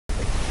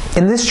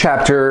In this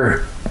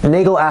chapter,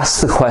 Nagel asks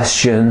the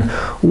question,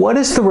 what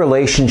is the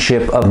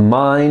relationship of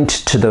mind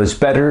to those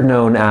better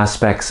known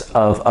aspects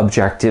of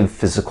objective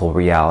physical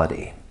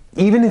reality?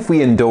 Even if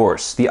we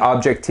endorse the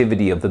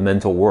objectivity of the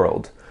mental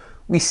world,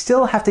 we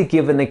still have to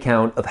give an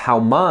account of how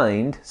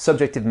mind,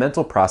 subjective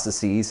mental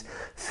processes,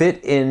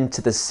 fit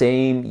into the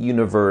same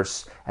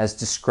universe as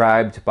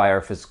described by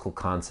our physical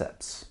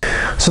concepts.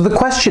 So the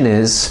question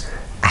is,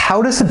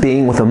 how does a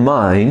being with a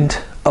mind,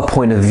 a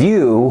point of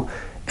view,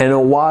 and a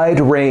wide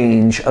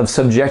range of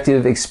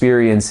subjective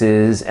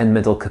experiences and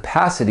mental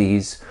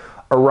capacities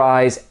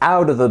arise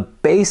out of a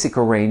basic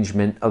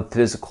arrangement of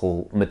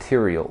physical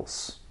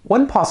materials?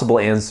 One possible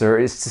answer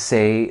is to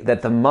say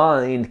that the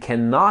mind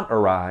cannot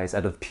arise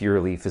out of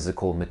purely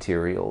physical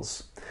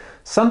materials.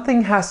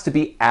 Something has to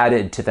be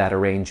added to that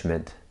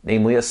arrangement,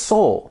 namely a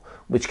soul,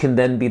 which can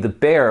then be the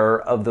bearer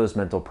of those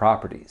mental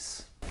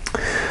properties.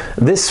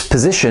 This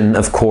position,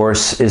 of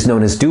course, is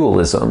known as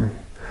dualism.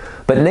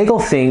 But Nagel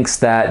thinks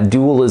that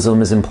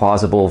dualism is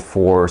implausible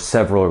for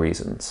several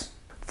reasons.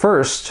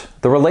 First,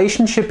 the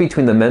relationship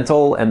between the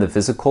mental and the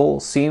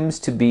physical seems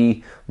to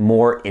be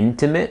more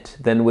intimate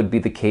than would be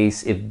the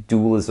case if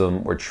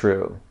dualism were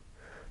true.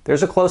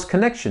 There's a close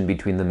connection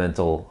between the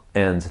mental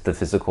and the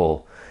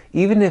physical,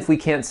 even if we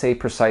can't say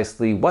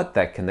precisely what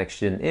that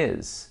connection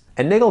is.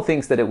 And Nagel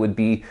thinks that it would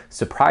be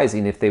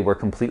surprising if they were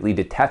completely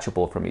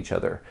detachable from each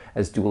other,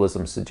 as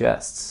dualism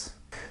suggests.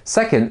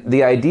 Second,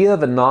 the idea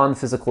of a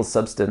non-physical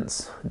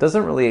substance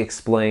doesn't really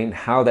explain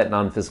how that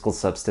non-physical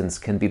substance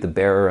can be the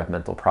bearer of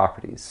mental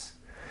properties.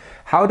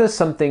 How does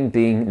something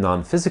being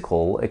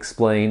non-physical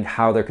explain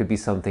how there could be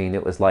something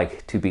it was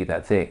like to be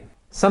that thing?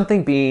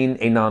 Something being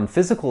a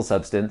non-physical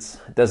substance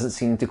doesn't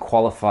seem to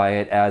qualify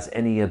it as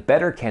any a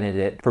better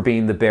candidate for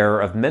being the bearer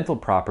of mental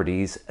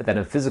properties than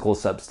a physical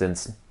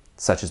substance,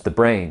 such as the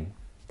brain.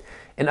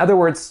 In other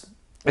words,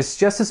 it's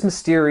just as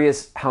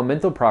mysterious how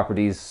mental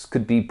properties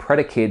could be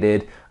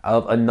predicated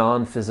of a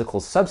non-physical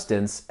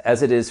substance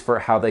as it is for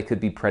how they could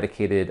be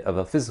predicated of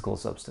a physical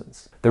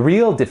substance. The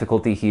real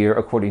difficulty here,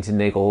 according to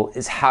Nagel,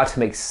 is how to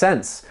make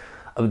sense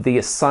of the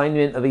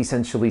assignment of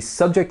essentially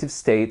subjective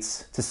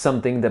states to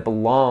something that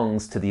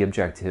belongs to the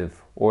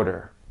objective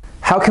order.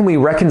 How can we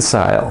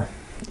reconcile,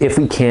 if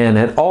we can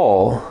at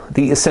all,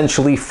 the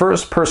essentially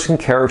first-person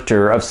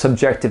character of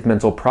subjective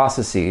mental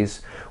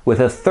processes with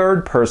a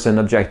third-person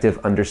objective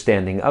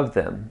understanding of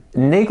them?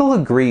 Nagel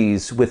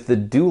agrees with the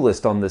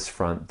dualist on this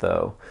front,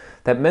 though,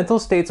 that mental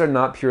states are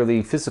not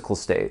purely physical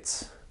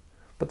states.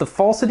 But the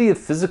falsity of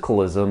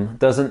physicalism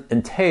doesn't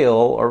entail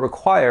or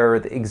require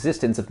the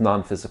existence of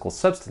non-physical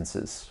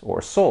substances, or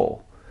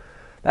soul.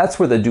 That's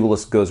where the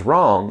dualist goes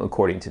wrong,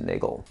 according to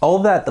Nagel. All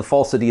that the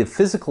falsity of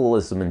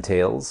physicalism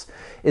entails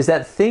is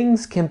that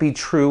things can be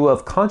true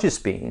of conscious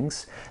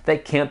beings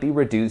that can't be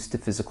reduced to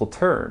physical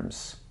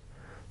terms.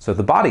 So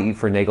the body,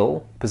 for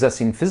Nagel,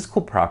 possessing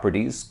physical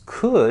properties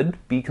could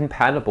be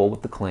compatible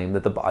with the claim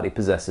that the body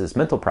possesses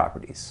mental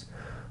properties.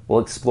 We'll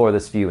explore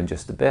this view in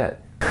just a bit.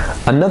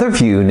 Another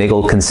view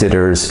Nagel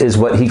considers is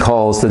what he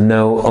calls the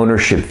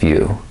no-ownership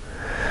view,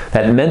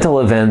 that mental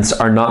events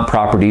are not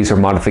properties or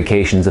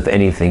modifications of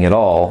anything at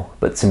all,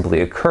 but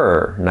simply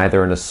occur,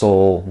 neither in a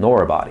soul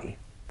nor a body.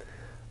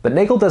 But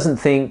Nagel doesn't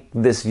think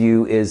this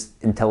view is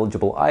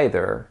intelligible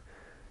either.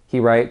 He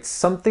writes,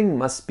 something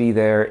must be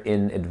there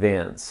in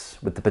advance,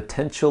 with the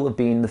potential of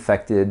being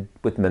affected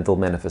with mental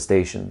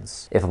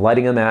manifestations, if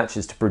lighting a match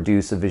is to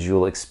produce a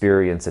visual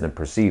experience in a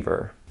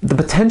perceiver. The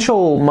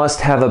potential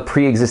must have a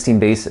pre-existing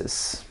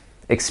basis.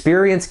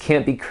 Experience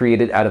can't be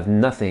created out of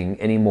nothing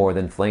any more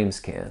than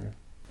flames can.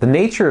 The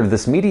nature of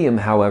this medium,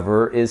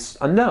 however, is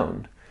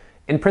unknown.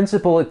 In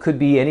principle, it could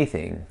be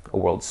anything, a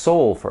world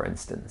soul, for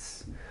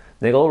instance.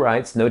 Nagel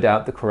writes, no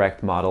doubt the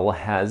correct model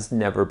has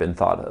never been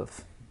thought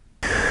of.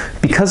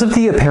 Because of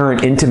the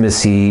apparent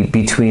intimacy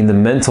between the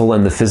mental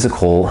and the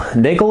physical,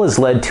 Nagel is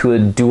led to a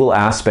dual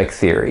aspect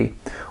theory,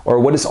 or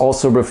what is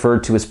also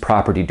referred to as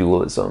property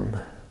dualism.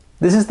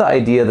 This is the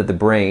idea that the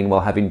brain,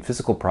 while having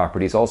physical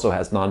properties, also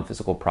has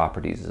non-physical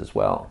properties as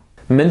well.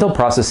 Mental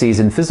processes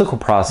and physical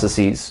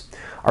processes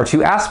are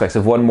two aspects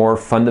of one more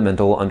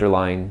fundamental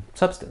underlying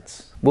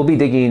substance. We'll be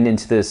digging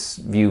into this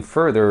view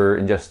further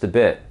in just a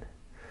bit.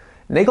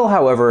 Nagel,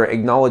 however,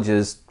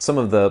 acknowledges some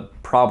of the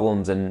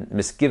problems and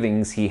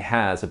misgivings he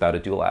has about a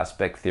dual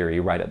aspect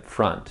theory right up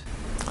front.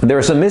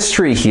 There's a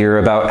mystery here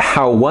about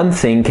how one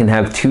thing can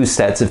have two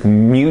sets of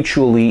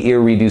mutually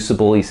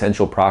irreducible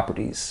essential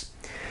properties.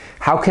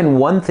 How can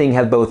one thing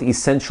have both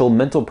essential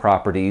mental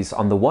properties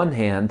on the one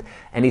hand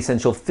and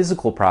essential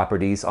physical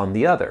properties on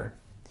the other?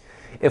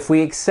 If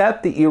we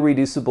accept the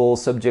irreducible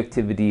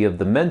subjectivity of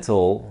the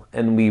mental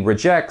and we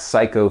reject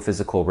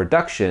psychophysical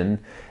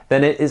reduction,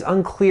 then it is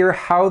unclear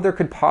how there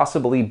could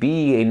possibly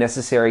be a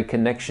necessary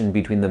connection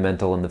between the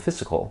mental and the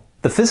physical.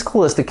 The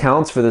physicalist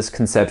accounts for this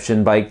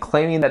conception by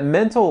claiming that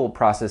mental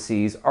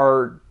processes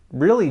are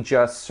really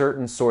just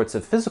certain sorts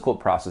of physical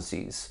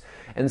processes,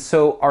 and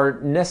so are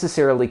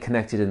necessarily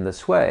connected in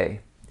this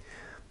way.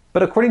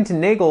 But according to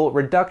Nagel,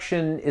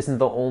 reduction isn't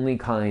the only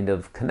kind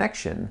of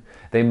connection.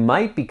 They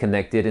might be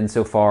connected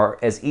insofar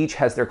as each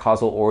has their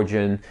causal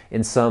origin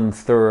in some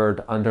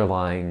third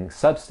underlying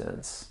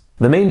substance.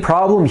 The main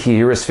problem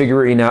here is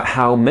figuring out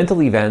how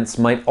mental events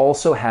might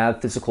also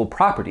have physical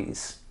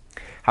properties.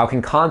 How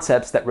can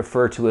concepts that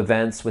refer to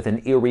events with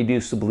an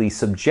irreducibly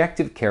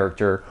subjective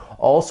character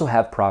also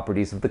have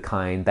properties of the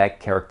kind that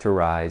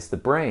characterize the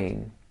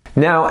brain?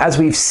 Now, as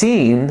we've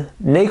seen,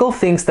 Nagel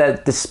thinks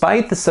that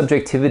despite the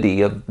subjectivity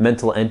of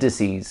mental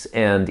entities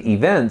and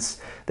events,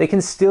 they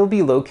can still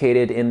be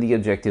located in the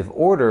objective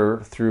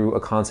order through a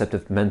concept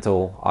of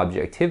mental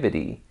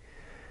objectivity.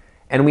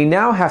 And we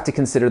now have to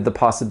consider the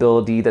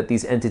possibility that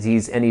these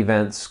entities and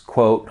events,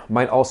 quote,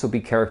 might also be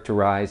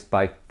characterized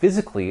by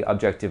physically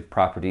objective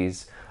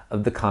properties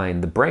of the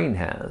kind the brain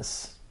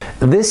has.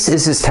 This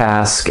is his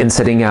task in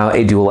setting out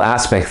a dual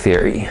aspect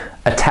theory,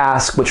 a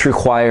task which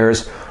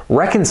requires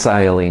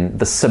reconciling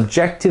the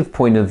subjective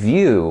point of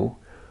view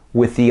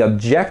with the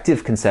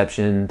objective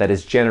conception that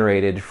is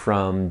generated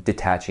from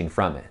detaching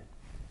from it.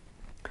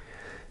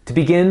 To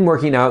begin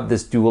working out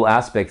this dual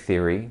aspect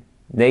theory,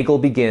 Nagel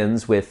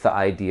begins with the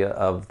idea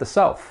of the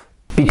self.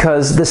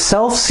 Because the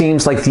self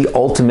seems like the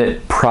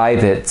ultimate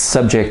private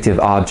subjective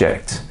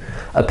object,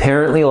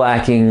 apparently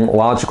lacking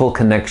logical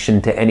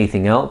connection to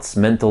anything else,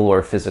 mental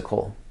or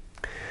physical.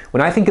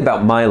 When I think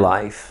about my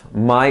life,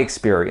 my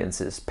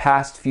experiences,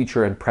 past,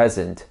 future, and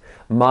present,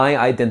 my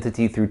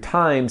identity through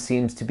time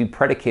seems to be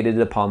predicated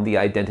upon the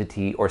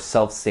identity or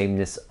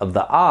self-sameness of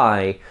the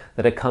I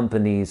that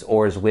accompanies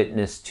or is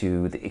witness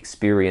to the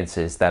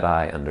experiences that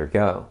I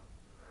undergo.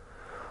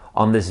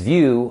 On this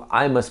view,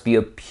 I must be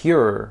a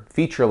pure,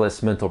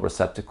 featureless mental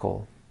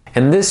receptacle.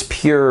 And this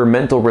pure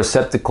mental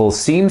receptacle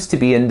seems to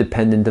be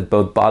independent of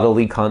both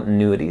bodily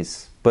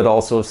continuities, but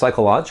also of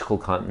psychological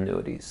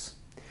continuities.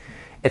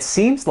 It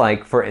seems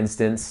like, for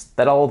instance,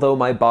 that although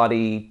my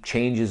body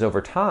changes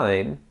over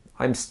time,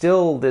 I'm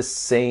still this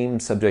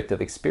same subject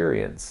of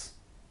experience.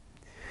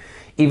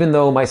 Even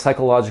though my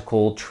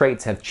psychological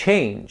traits have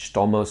changed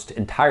almost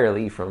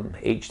entirely from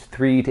age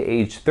 3 to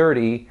age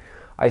 30,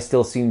 I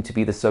still seem to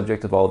be the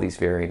subject of all these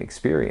varying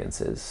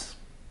experiences.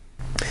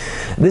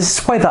 This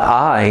is why the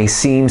I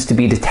seems to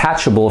be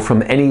detachable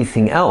from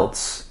anything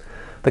else.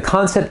 The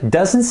concept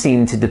doesn't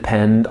seem to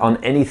depend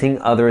on anything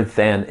other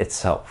than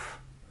itself.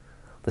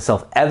 The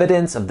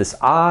self-evidence of this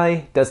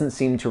I doesn't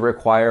seem to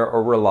require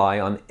or rely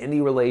on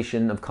any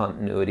relation of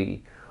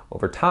continuity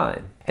over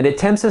time. And it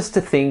tempts us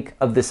to think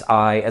of this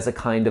I as a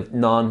kind of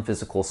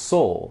non-physical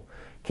soul,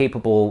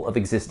 capable of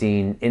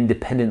existing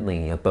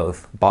independently of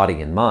both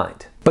body and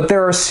mind. But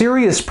there are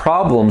serious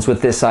problems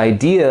with this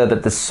idea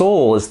that the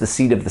soul is the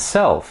seat of the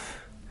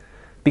self,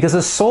 because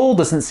a soul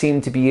doesn't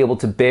seem to be able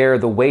to bear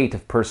the weight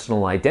of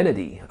personal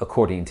identity,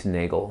 according to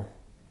Nagel.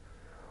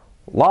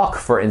 Locke,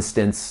 for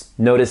instance,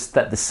 noticed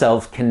that the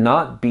self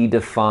cannot be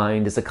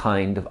defined as a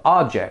kind of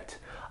object,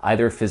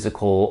 either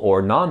physical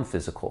or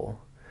non-physical,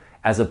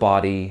 as a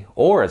body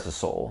or as a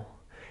soul,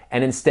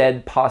 and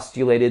instead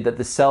postulated that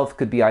the self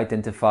could be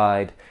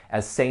identified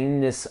as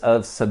sameness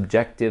of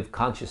subjective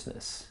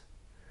consciousness.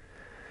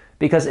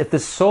 Because if the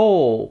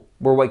soul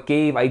were what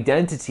gave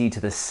identity to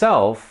the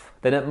self,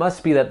 then it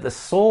must be that the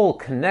soul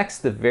connects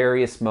the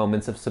various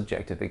moments of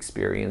subjective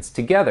experience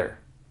together.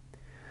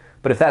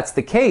 But if that's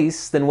the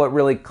case, then what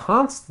really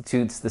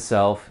constitutes the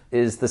self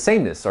is the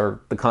sameness, or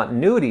the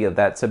continuity of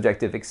that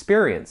subjective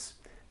experience,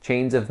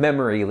 chains of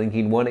memory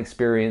linking one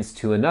experience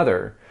to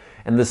another,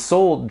 and the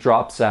soul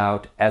drops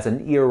out as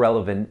an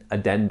irrelevant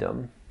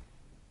addendum.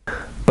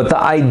 But the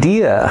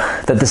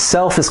idea that the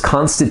self is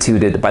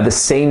constituted by the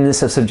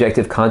sameness of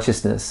subjective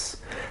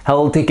consciousness,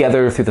 held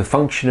together through the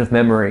function of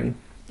memory,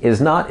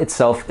 is not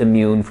itself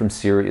immune from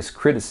serious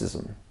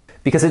criticism.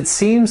 Because it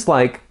seems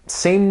like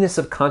sameness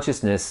of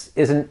consciousness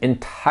isn't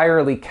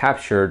entirely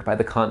captured by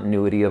the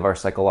continuity of our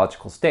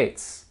psychological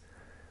states.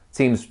 It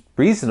seems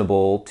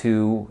reasonable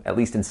to, at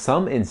least in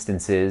some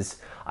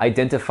instances,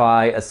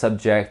 identify a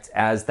subject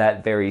as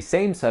that very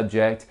same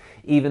subject,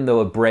 even though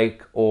a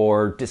break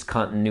or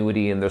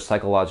discontinuity in their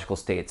psychological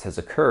states has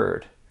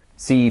occurred.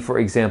 See, for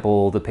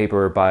example, the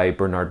paper by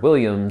Bernard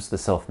Williams, The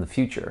Self in the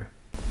Future.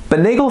 But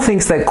Nagel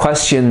thinks that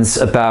questions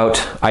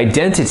about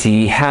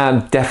identity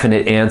have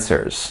definite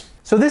answers.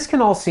 So this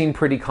can all seem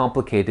pretty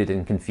complicated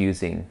and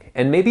confusing,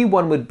 and maybe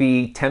one would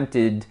be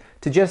tempted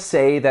to just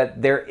say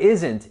that there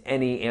isn't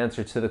any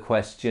answer to the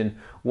question,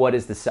 what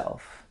is the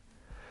self?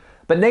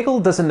 But Nagel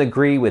doesn't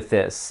agree with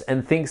this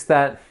and thinks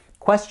that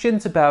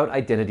questions about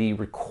identity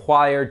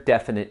require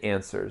definite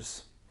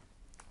answers.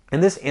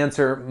 And this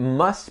answer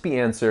must be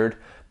answered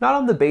not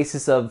on the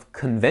basis of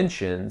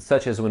convention,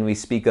 such as when we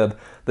speak of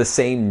the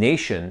same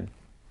nation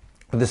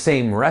or the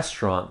same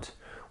restaurant,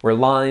 where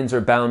lines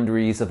or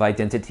boundaries of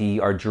identity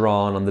are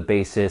drawn on the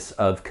basis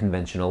of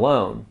convention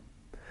alone.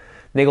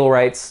 Nagel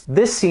writes,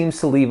 "This seems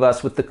to leave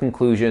us with the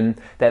conclusion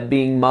that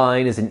being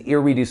mine is an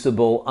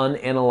irreducible,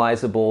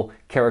 unanalyzable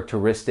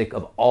characteristic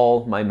of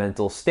all my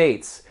mental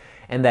states,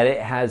 and that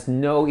it has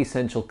no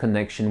essential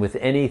connection with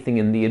anything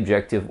in the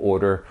objective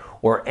order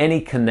or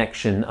any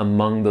connection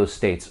among those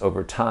states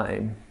over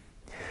time.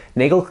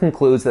 Nagel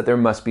concludes that there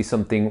must be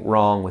something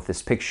wrong with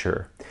this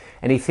picture,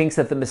 and he thinks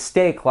that the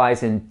mistake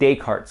lies in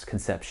Descartes'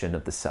 conception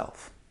of the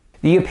self.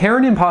 The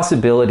apparent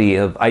impossibility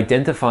of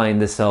identifying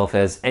the self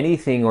as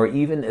anything or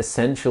even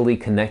essentially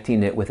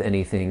connecting it with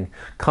anything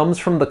comes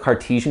from the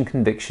Cartesian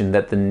conviction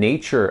that the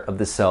nature of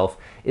the self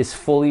is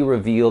fully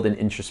revealed in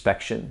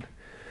introspection,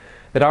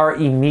 that our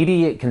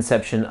immediate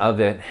conception of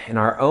it, in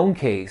our own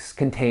case,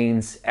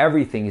 contains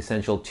everything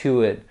essential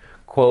to it,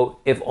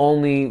 quote, if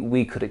only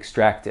we could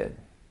extract it.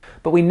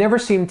 But we never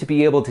seem to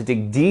be able to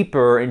dig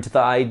deeper into the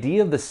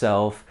idea of the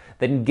self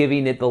than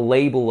giving it the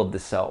label of the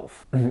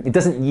self. It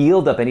doesn't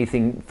yield up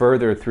anything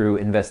further through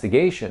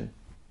investigation.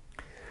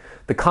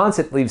 The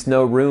concept leaves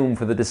no room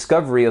for the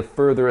discovery of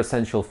further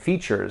essential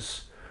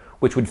features,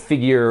 which would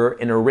figure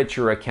in a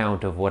richer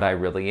account of what I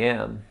really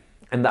am.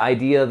 And the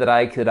idea that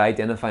I could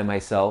identify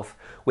myself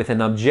with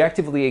an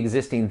objectively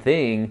existing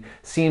thing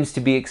seems to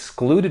be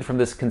excluded from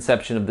this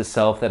conception of the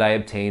self that I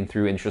obtained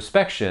through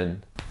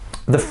introspection.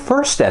 The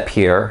first step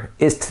here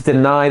is to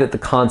deny that the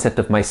concept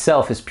of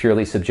myself is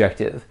purely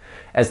subjective,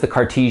 as the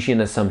Cartesian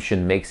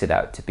assumption makes it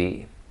out to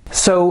be.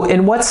 So,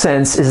 in what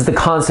sense is the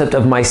concept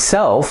of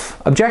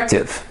myself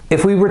objective?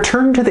 If we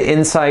return to the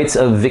insights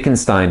of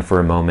Wittgenstein for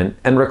a moment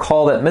and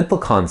recall that mental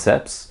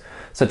concepts,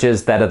 such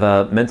as that of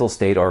a mental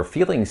state or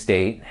feeling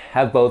state,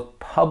 have both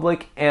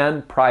public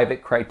and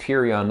private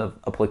criterion of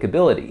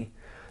applicability,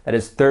 that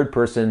is,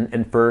 third-person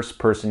and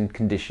first-person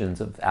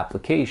conditions of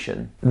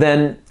application,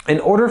 then in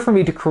order for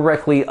me to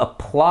correctly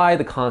apply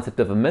the concept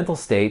of a mental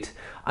state,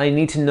 I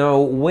need to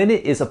know when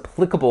it is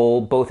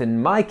applicable both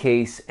in my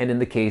case and in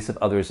the case of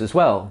others as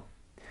well.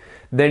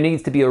 There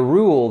needs to be a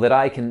rule that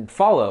I can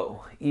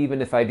follow,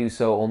 even if I do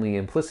so only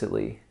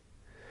implicitly.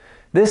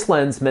 This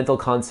lends mental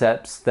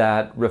concepts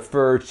that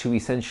refer to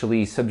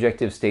essentially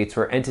subjective states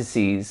or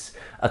entities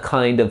a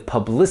kind of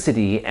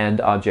publicity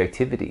and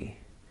objectivity.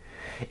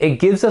 It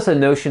gives us a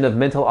notion of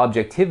mental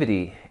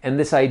objectivity, and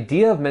this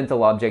idea of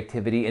mental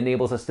objectivity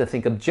enables us to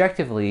think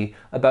objectively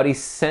about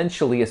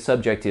essentially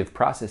subjective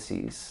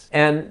processes.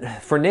 And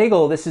for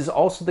Nagel, this is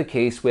also the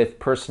case with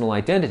personal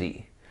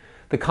identity.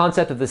 The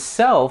concept of the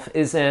self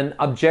is an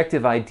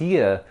objective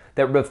idea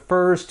that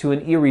refers to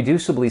an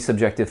irreducibly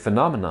subjective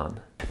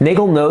phenomenon.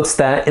 Nagel notes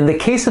that in the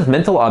case of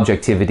mental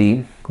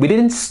objectivity, we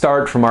didn't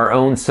start from our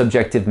own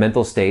subjective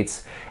mental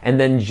states and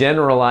then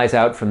generalize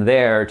out from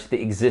there to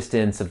the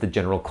existence of the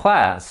general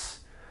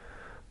class,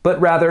 but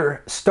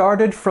rather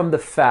started from the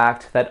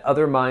fact that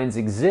other minds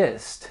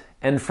exist,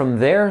 and from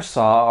there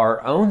saw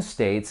our own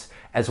states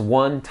as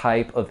one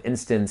type of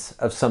instance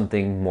of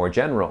something more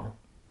general.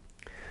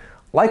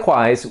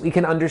 Likewise, we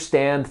can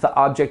understand the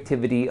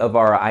objectivity of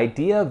our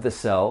idea of the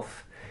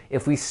self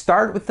if we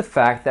start with the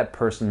fact that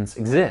persons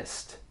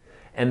exist,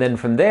 and then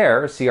from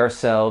there see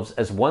ourselves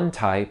as one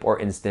type or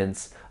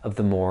instance of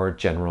the more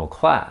general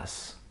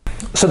class.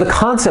 So the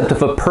concept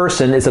of a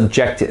person is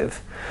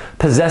objective.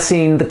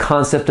 Possessing the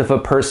concept of a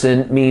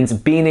person means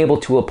being able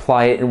to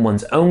apply it in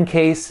one's own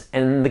case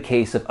and in the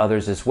case of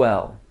others as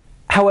well.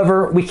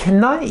 However, we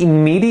cannot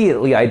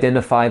immediately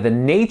identify the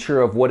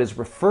nature of what is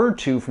referred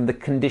to from the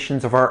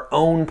conditions of our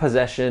own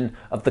possession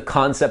of the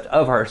concept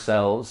of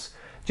ourselves,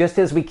 just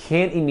as we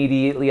can't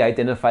immediately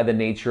identify the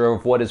nature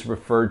of what is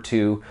referred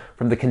to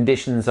from the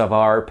conditions of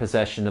our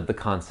possession of the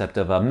concept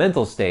of a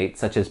mental state,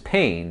 such as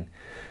pain.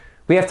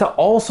 We have to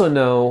also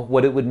know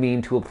what it would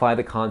mean to apply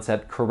the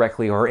concept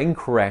correctly or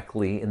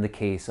incorrectly in the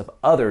case of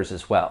others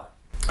as well.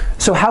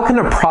 So how can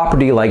a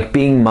property like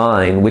being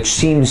mine, which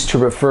seems to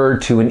refer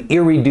to an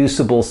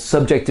irreducible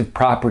subjective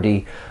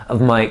property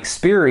of my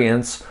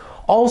experience,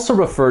 also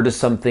refer to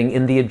something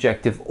in the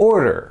objective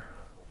order?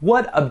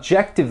 What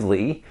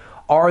objectively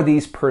are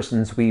these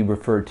persons we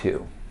refer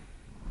to?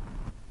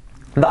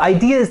 The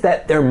idea is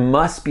that there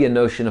must be a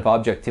notion of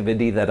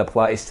objectivity that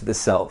applies to the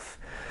self,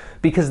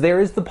 because there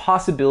is the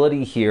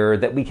possibility here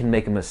that we can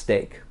make a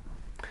mistake.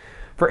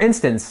 For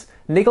instance,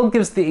 Nagel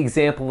gives the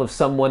example of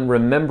someone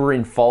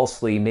remembering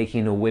falsely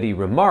making a witty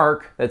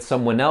remark that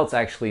someone else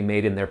actually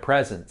made in their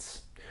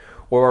presence.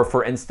 Or,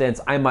 for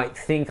instance, I might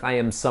think I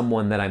am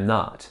someone that I'm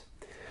not.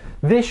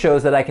 This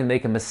shows that I can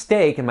make a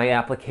mistake in my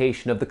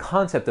application of the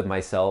concept of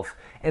myself,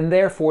 and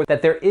therefore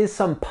that there is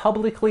some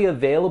publicly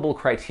available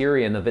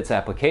criterion of its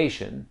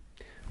application.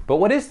 But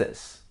what is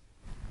this?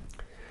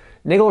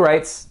 Nagel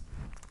writes,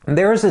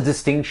 there is a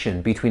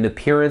distinction between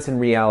appearance and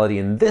reality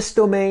in this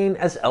domain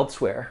as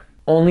elsewhere.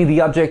 Only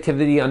the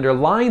objectivity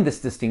underlying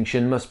this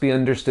distinction must be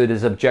understood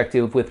as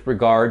objective with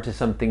regard to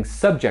something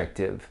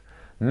subjective,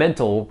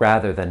 mental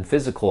rather than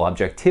physical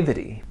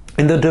objectivity.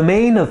 In the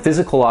domain of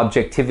physical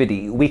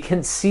objectivity, we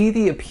can see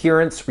the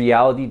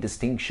appearance-reality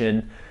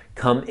distinction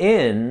come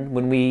in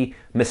when we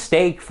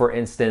mistake, for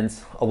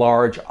instance, a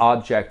large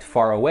object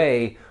far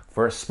away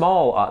for a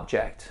small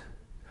object.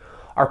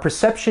 Our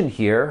perception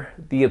here,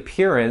 the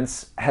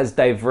appearance, has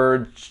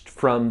diverged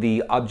from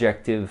the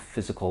objective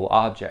physical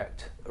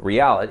object,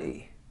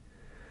 reality.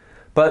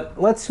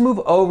 But let's move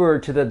over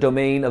to the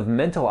domain of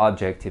mental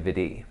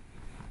objectivity.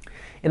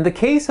 In the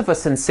case of a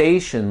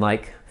sensation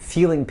like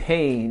feeling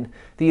pain,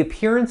 the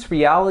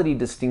appearance-reality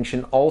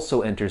distinction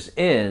also enters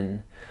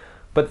in,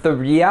 but the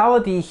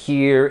reality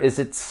here is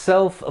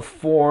itself a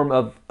form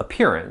of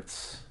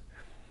appearance.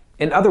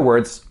 In other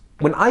words,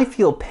 when I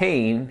feel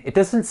pain, it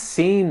doesn't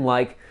seem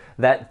like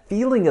that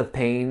feeling of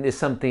pain is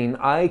something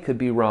I could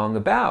be wrong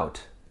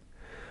about.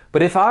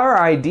 But if our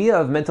idea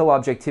of mental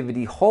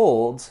objectivity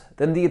holds,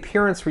 then the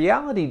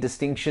appearance-reality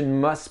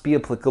distinction must be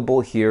applicable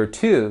here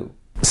too.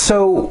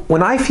 So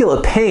when I feel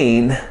a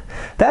pain,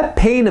 that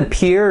pain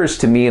appears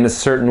to me in a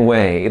certain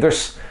way.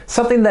 There's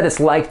something that it's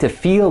like to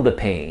feel the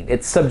pain,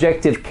 its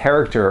subjective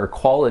character or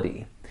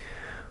quality.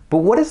 But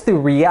what is the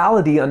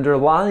reality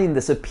underlying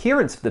this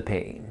appearance of the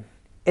pain?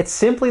 It's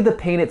simply the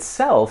pain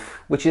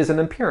itself, which is an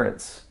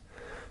appearance.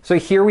 So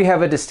here we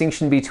have a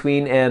distinction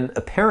between an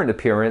apparent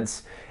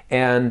appearance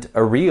and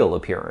a real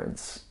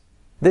appearance.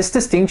 This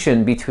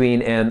distinction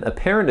between an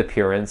apparent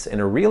appearance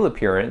and a real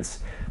appearance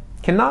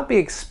cannot be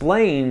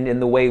explained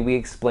in the way we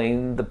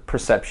explain the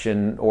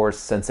perception or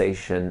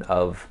sensation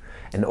of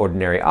an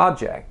ordinary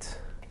object.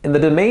 In the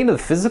domain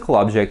of physical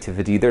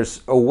objectivity,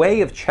 there's a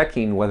way of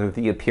checking whether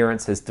the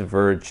appearance has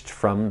diverged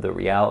from the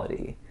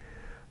reality.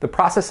 The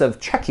process of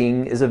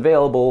checking is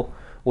available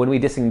when we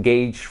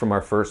disengage from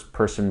our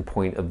first-person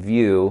point of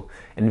view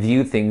and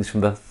view things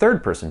from the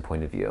third-person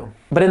point of view.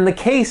 But in the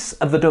case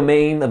of the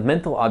domain of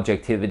mental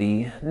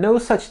objectivity, no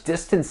such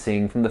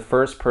distancing from the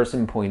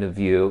first-person point of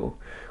view,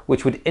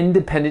 which would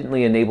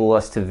independently enable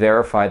us to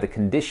verify the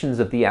conditions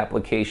of the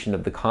application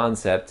of the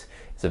concept,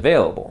 is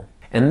available.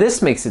 And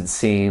this makes it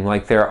seem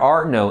like there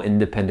are no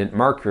independent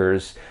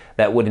markers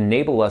that would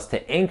enable us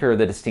to anchor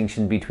the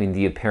distinction between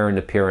the apparent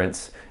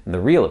appearance and the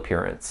real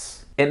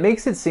appearance. It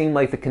makes it seem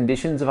like the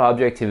conditions of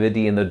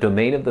objectivity in the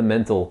domain of the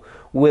mental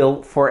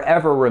will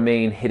forever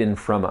remain hidden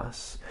from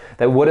us.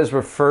 That what is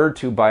referred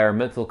to by our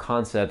mental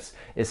concepts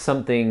is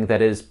something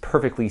that is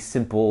perfectly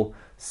simple,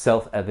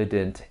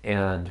 self-evident,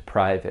 and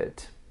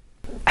private.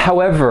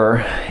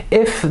 However,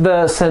 if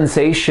the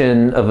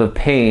sensation of a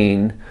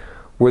pain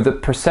were the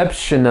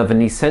perception of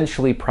an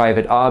essentially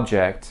private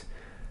object,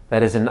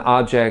 that is, an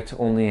object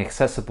only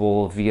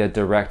accessible via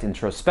direct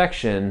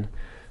introspection,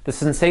 the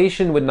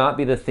sensation would not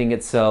be the thing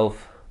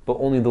itself, but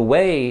only the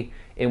way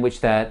in which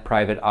that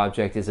private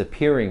object is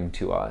appearing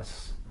to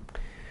us.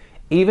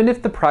 Even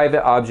if the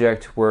private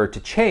object were to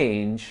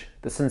change,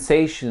 the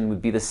sensation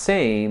would be the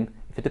same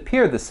if it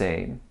appeared the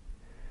same.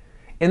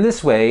 In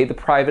this way, the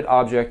private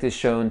object is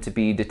shown to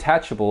be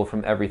detachable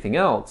from everything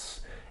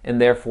else,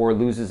 and therefore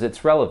loses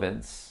its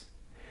relevance.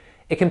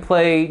 It can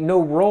play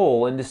no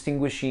role in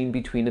distinguishing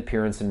between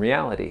appearance and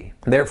reality.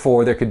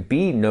 Therefore, there could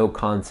be no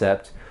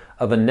concept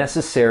of a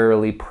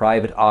necessarily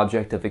private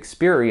object of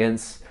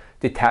experience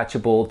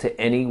detachable to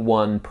any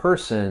one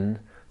person,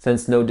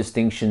 since no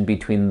distinction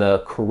between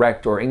the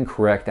correct or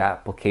incorrect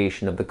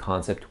application of the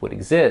concept would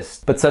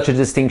exist. But such a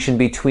distinction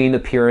between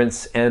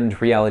appearance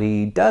and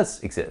reality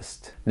does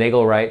exist.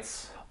 Nagel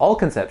writes, "All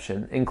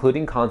conception,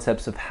 including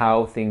concepts of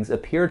how things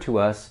appear to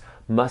us,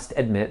 must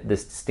admit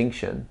this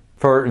distinction."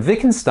 For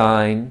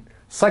Wittgenstein,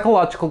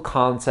 psychological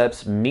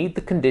concepts meet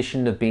the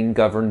condition of being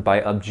governed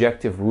by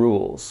objective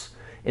rules,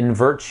 in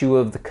virtue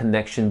of the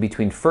connection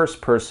between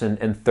first-person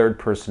and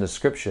third-person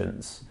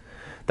ascriptions.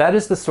 That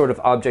is the sort of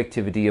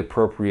objectivity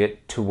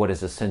appropriate to what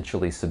is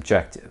essentially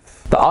subjective.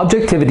 The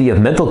objectivity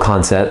of mental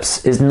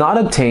concepts is not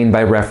obtained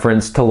by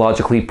reference to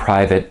logically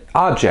private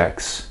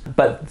objects,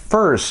 but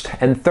first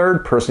and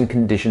third-person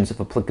conditions of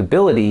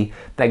applicability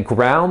that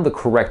ground the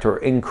correct or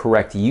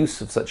incorrect use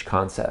of such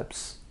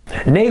concepts.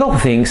 Nagel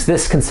thinks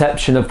this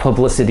conception of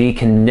publicity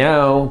can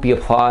now be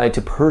applied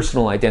to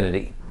personal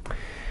identity.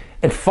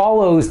 It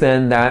follows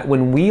then that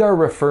when we are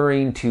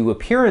referring to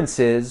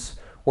appearances,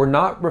 we're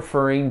not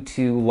referring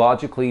to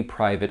logically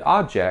private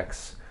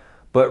objects,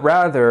 but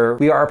rather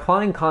we are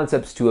applying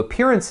concepts to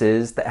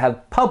appearances that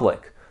have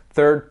public,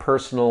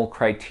 third-personal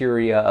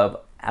criteria of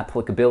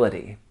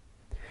applicability.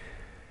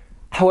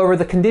 However,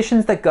 the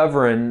conditions that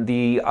govern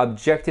the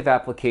objective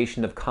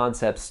application of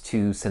concepts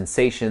to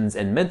sensations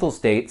and mental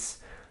states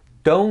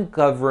don't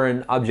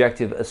govern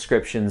objective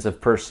ascriptions of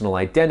personal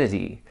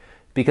identity,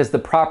 because the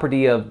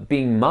property of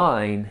being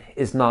mine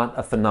is not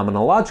a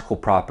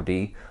phenomenological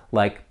property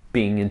like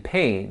being in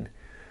pain.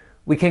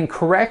 We can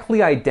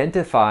correctly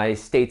identify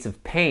states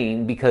of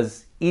pain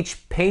because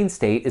each pain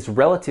state is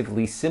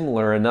relatively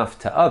similar enough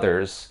to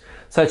others,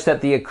 such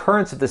that the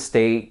occurrence of the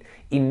state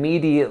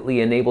immediately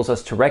enables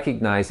us to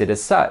recognize it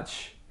as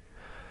such.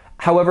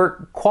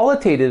 However,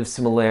 qualitative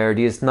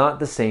similarity is not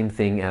the same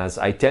thing as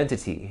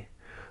identity.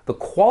 The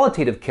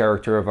qualitative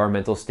character of our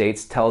mental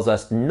states tells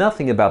us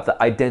nothing about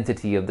the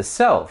identity of the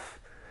self,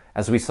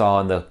 as we saw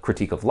in the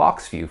critique of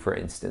Locke's view, for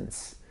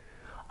instance.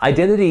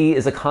 Identity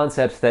is a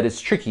concept that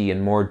is tricky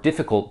and more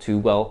difficult to,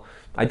 well,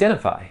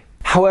 identify.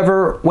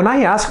 However, when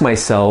I ask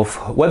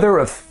myself whether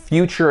a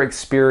future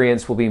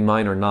experience will be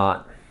mine or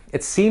not,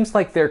 it seems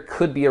like there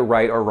could be a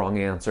right or wrong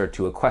answer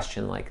to a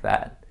question like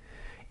that.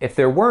 If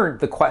there weren't,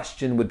 the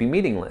question would be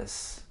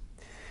meaningless.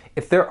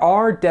 If there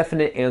are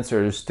definite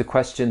answers to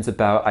questions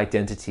about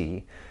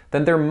identity,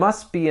 then there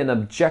must be an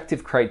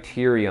objective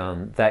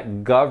criterion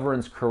that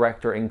governs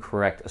correct or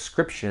incorrect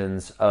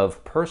ascriptions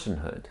of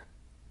personhood.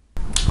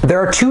 There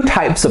are two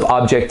types of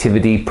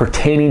objectivity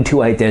pertaining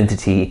to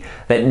identity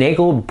that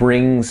Nagel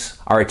brings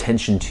our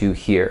attention to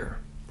here.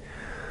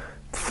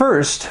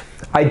 First,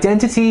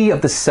 identity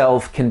of the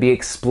self can be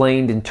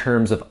explained in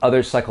terms of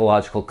other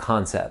psychological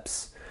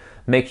concepts,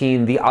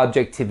 making the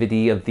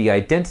objectivity of the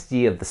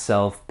identity of the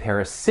self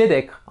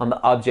parasitic on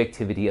the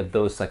objectivity of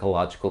those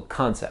psychological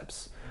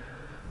concepts.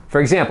 For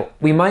example,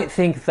 we might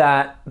think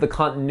that the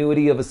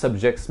continuity of a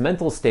subject's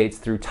mental states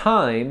through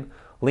time,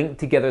 linked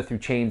together through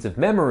chains of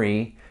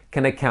memory,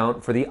 can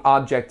account for the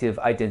objective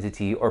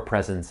identity or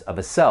presence of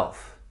a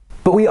self.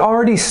 But we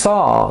already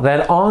saw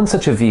that on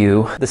such a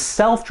view, the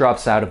self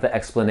drops out of the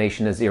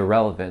explanation as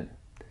irrelevant.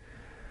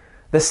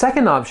 The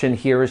second option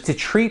here is to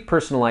treat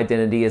personal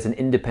identity as an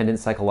independent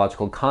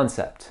psychological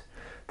concept.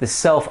 The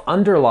self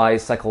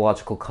underlies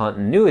psychological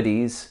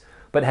continuities,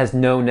 but has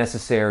no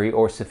necessary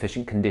or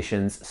sufficient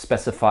conditions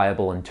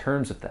specifiable in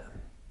terms of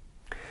them.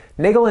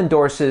 Nagel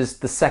endorses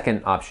the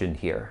second option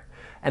here,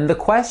 and the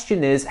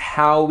question is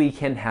how we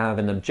can have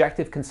an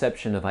objective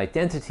conception of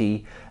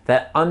identity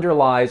that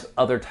underlies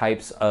other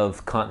types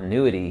of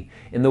continuity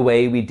in the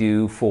way we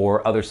do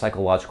for other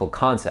psychological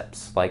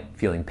concepts, like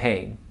feeling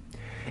pain.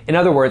 In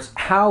other words,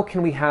 how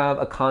can we have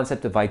a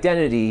concept of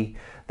identity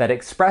that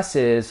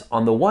expresses,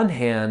 on the one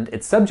hand,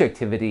 its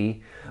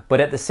subjectivity, but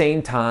at the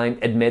same time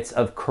admits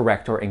of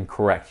correct or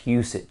incorrect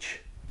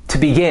usage? To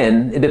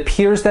begin, it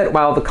appears that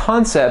while the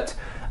concept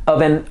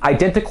of an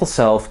identical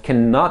self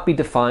cannot be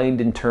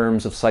defined in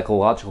terms of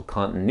psychological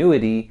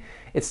continuity,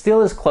 it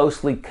still is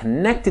closely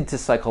connected to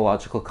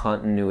psychological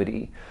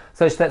continuity,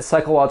 such that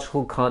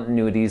psychological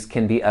continuities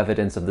can be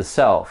evidence of the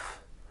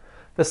self.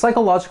 The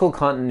psychological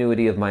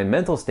continuity of my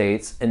mental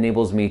states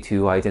enables me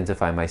to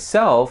identify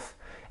myself,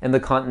 and the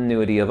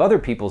continuity of other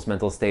people's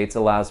mental states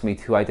allows me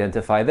to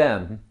identify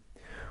them.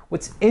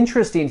 What's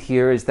interesting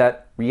here is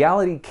that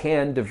reality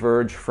can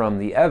diverge from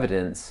the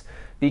evidence,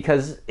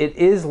 because it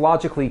is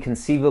logically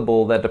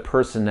conceivable that a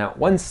person at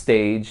one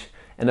stage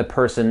and a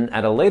person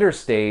at a later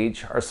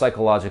stage are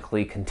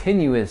psychologically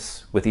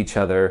continuous with each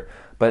other,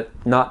 but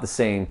not the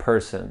same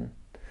person.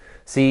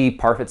 See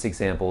Parfit's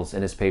examples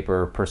in his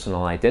paper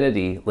Personal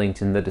Identity,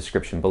 linked in the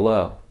description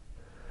below.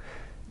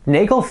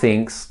 Nagel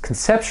thinks,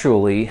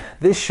 conceptually,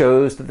 this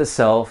shows that the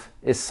self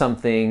is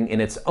something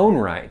in its own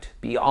right,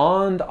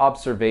 beyond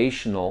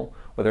observational,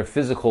 whether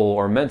physical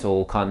or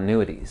mental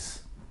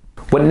continuities.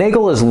 What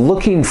Nagel is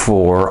looking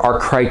for are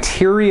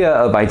criteria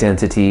of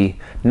identity,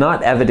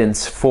 not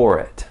evidence for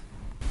it.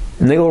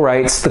 Nagel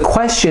writes, "The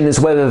question is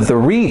whether the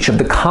reach of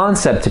the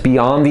concept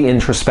beyond the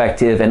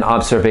introspective and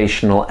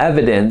observational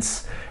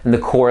evidence and the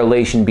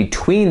correlation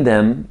between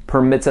them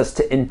permits us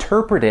to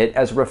interpret it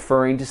as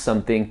referring to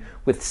something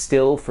with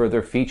still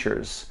further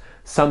features,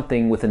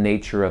 something with a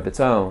nature of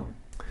its own,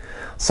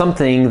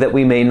 something that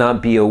we may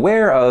not be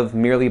aware of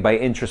merely by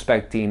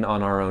introspecting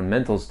on our own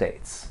mental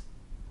states.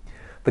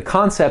 The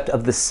concept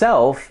of the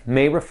self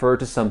may refer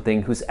to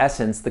something whose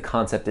essence the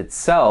concept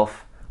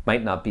itself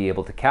might not be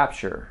able to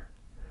capture."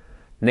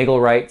 Nagel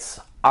writes,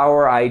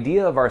 "Our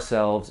idea of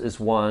ourselves is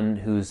one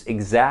whose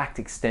exact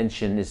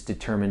extension is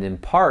determined in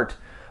part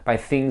by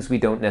things we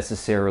don't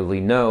necessarily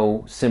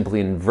know simply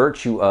in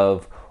virtue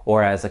of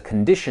or as a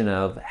condition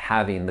of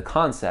having the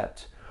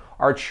concept.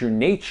 Our true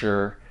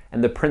nature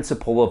and the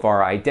principle of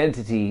our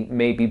identity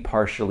may be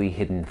partially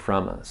hidden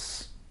from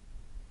us."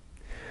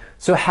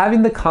 So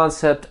having the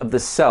concept of the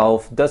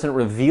self doesn't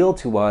reveal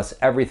to us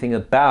everything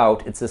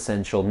about its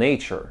essential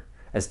nature,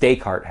 as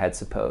Descartes had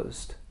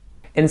supposed.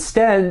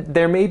 Instead,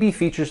 there may be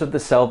features of the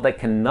self that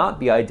cannot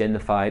be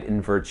identified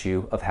in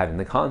virtue of having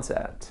the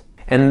concept.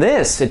 And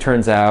this, it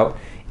turns out,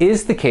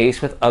 is the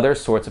case with other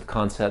sorts of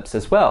concepts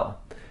as well,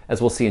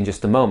 as we'll see in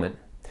just a moment.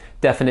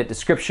 Definite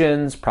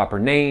descriptions, proper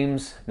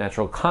names,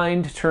 natural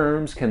kind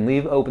terms can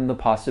leave open the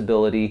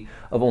possibility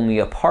of only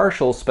a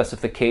partial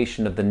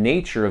specification of the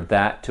nature of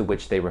that to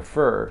which they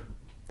refer.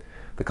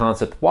 The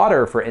concept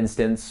water, for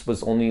instance,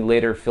 was only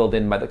later filled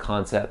in by the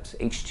concept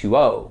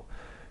H2O.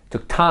 It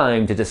took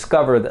time to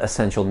discover the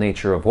essential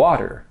nature of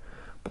water,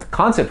 but the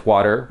concept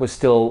water was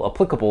still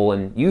applicable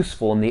and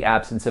useful in the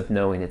absence of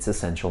knowing its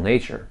essential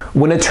nature.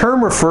 When a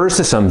term refers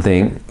to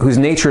something whose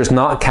nature is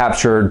not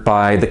captured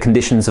by the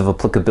conditions of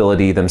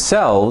applicability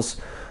themselves,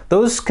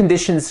 those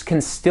conditions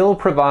can still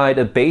provide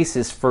a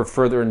basis for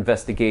further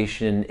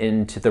investigation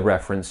into the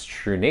referenced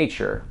true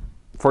nature.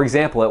 For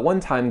example, at one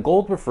time,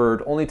 gold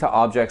referred only to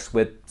objects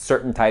with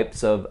certain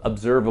types of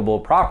observable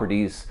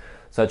properties,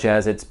 such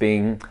as its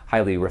being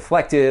highly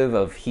reflective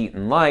of heat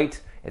and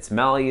light, its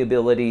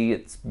malleability,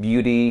 its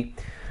beauty.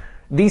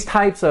 These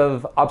types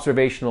of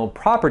observational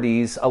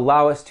properties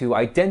allow us to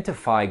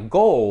identify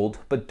gold,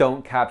 but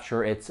don't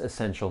capture its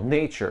essential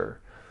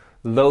nature.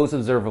 Those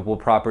observable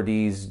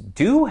properties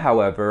do,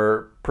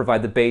 however,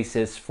 provide the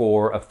basis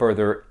for a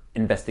further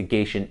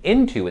investigation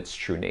into its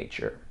true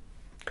nature.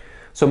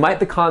 So might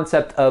the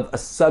concept of a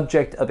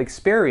subject of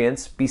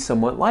experience be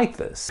somewhat like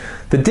this?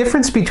 The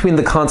difference between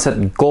the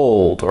concept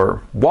gold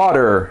or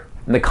water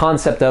and the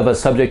concept of a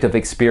subject of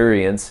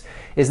experience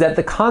is that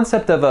the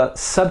concept of a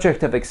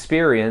subject of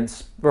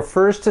experience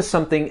refers to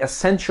something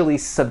essentially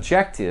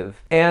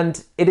subjective,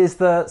 and it is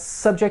the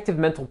subjective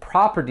mental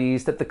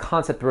properties that the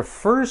concept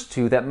refers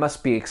to that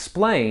must be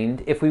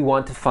explained if we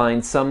want to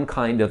find some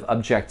kind of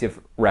objective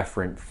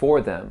referent for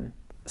them.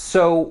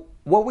 So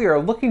what we are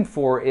looking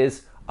for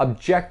is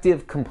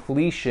objective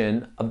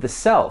completion of the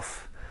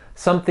self,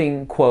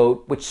 something,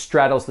 quote, which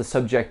straddles the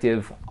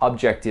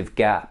subjective-objective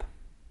gap.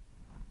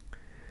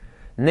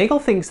 Nagel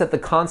thinks that the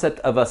concept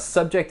of a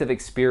subjective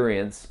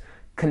experience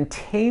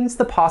contains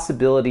the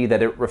possibility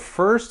that it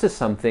refers to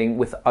something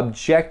with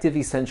objective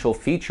essential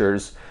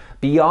features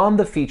beyond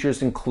the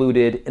features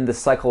included in the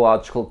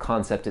psychological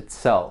concept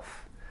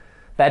itself.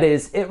 That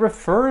is, it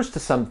refers to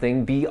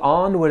something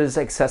beyond what is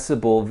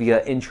accessible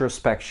via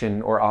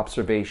introspection or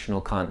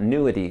observational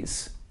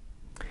continuities.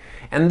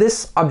 And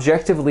this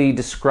objectively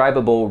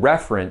describable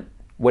referent,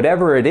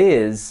 whatever it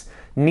is,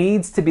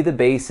 needs to be the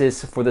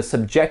basis for the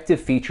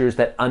subjective features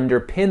that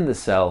underpin the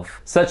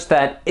self, such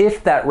that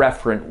if that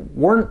referent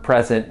weren't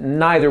present,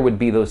 neither would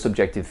be those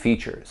subjective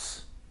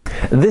features.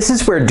 This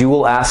is where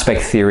dual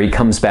aspect theory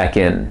comes back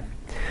in.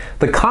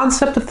 The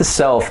concept of the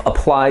self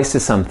applies to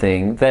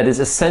something that is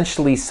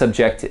essentially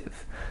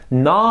subjective,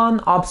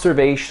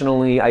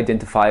 non-observationally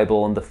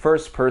identifiable in the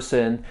first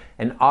person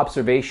and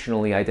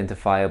observationally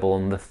identifiable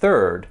in the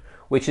third,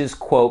 which is,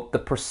 quote, the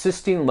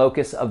persisting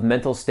locus of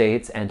mental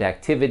states and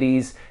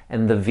activities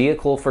and the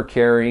vehicle for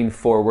carrying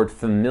forward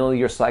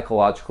familiar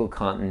psychological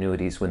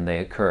continuities when they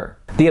occur.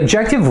 The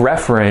objective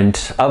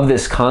referent of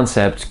this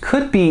concept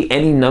could be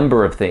any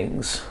number of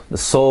things: the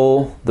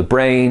soul, the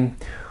brain,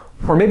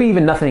 or maybe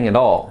even nothing at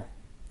all.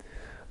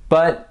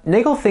 But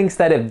Nagel thinks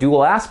that if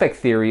dual aspect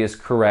theory is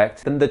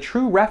correct, then the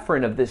true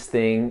referent of this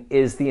thing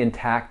is the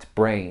intact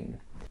brain.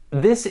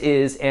 This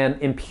is an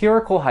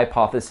empirical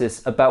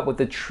hypothesis about what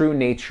the true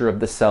nature of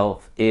the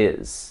self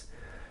is.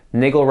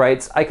 Nagel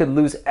writes, "I could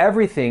lose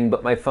everything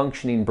but my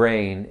functioning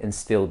brain and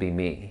still be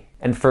me."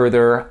 And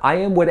further, "I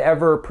am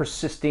whatever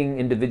persisting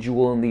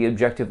individual in the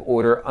objective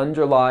order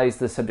underlies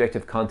the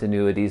subjective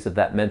continuities of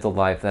that mental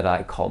life that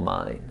I call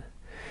mine.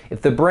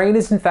 If the brain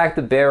is in fact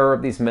the bearer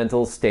of these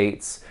mental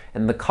states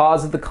and the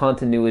cause of the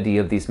continuity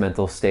of these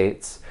mental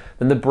states,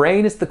 then the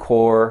brain is the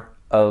core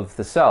of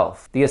the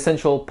self, the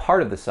essential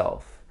part of the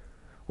self.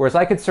 Whereas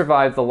I could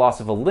survive the loss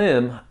of a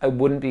limb, I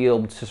wouldn't be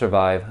able to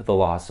survive the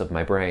loss of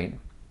my brain."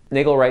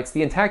 Nagel writes,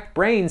 "The intact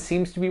brain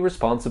seems to be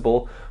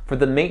responsible for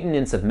the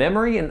maintenance of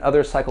memory and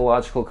other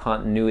psychological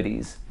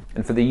continuities,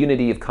 and for the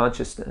unity of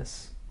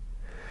consciousness.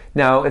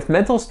 Now, if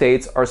mental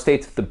states are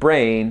states of the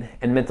brain,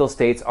 and mental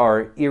states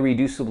are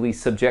irreducibly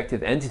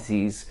subjective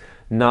entities,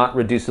 not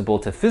reducible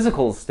to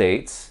physical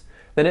states,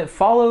 then it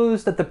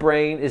follows that the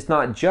brain is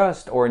not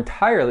just or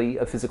entirely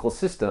a physical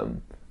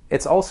system.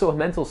 It's also a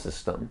mental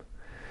system.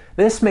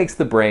 This makes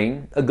the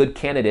brain a good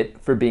candidate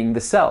for being the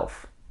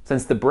self,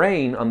 since the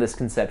brain, on this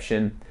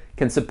conception,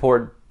 can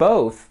support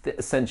both the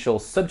essential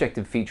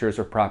subjective features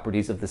or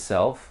properties of the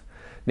self,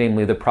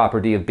 namely the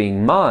property of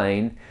being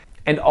mine,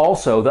 and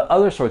also the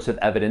other sorts of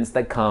evidence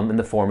that come in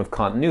the form of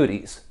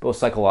continuities, both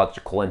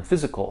psychological and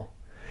physical.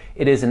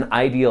 It is an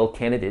ideal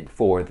candidate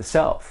for the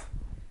self.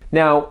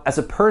 Now, as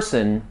a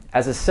person,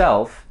 as a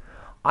self,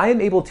 I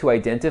am able to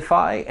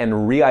identify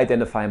and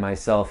re-identify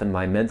myself in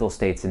my mental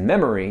states in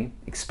memory,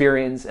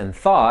 experience, and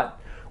thought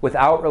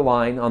without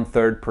relying on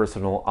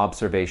third-personal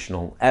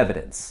observational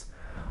evidence.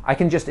 I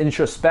can just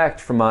introspect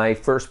from my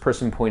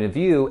first-person point of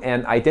view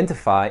and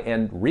identify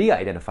and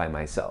re-identify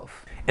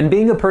myself. And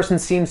being a person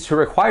seems to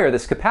require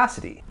this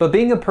capacity. But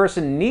being a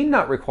person need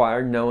not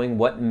require knowing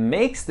what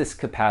makes this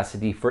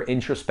capacity for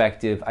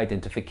introspective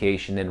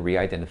identification and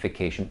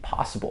re-identification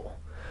possible.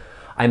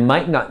 I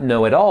might not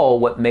know at all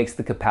what makes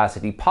the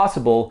capacity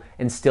possible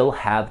and still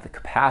have the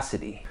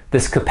capacity.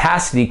 This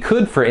capacity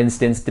could, for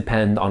instance,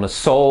 depend on a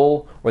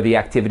soul or the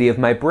activity of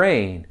my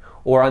brain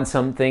or on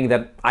something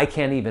that I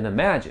can't even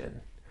imagine.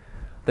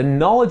 The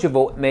knowledge of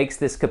what makes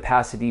this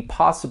capacity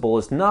possible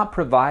is not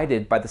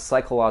provided by the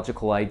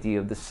psychological idea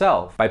of the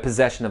self, by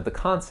possession of the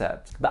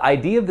concept. The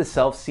idea of the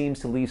self seems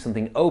to leave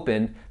something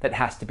open that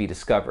has to be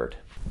discovered.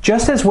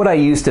 Just as what I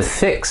use to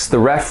fix the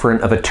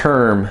referent of a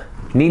term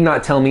need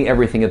not tell me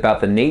everything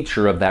about the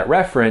nature of that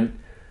referent,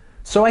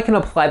 so I can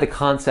apply the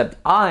concept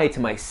I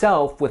to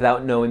myself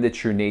without knowing the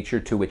true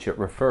nature to which it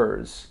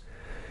refers.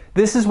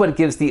 This is what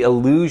gives the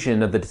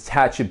illusion of the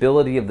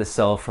detachability of the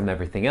self from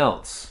everything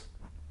else.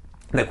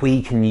 That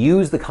we can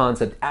use the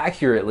concept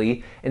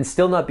accurately and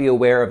still not be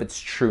aware of its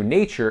true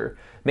nature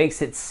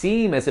makes it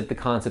seem as if the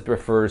concept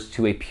refers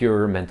to a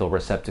pure mental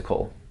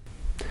receptacle.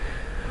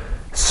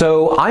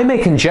 So I may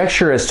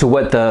conjecture as to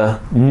what the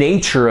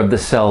nature of the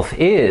self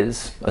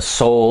is, a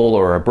soul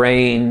or a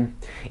brain,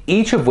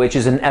 each of which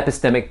is an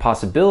epistemic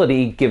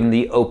possibility given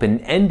the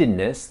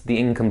open-endedness, the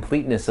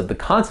incompleteness of the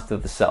concept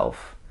of the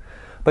self.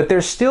 But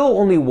there's still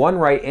only one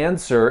right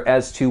answer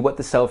as to what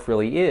the self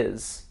really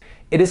is.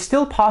 It is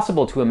still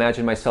possible to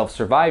imagine myself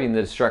surviving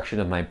the destruction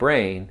of my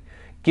brain,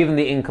 given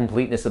the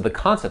incompleteness of the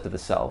concept of the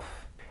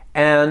self.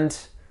 And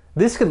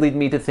this could lead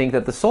me to think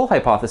that the soul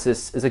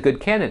hypothesis is a good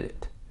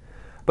candidate.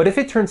 But if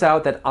it turns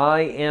out that I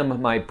am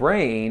my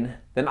brain,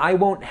 then I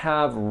won't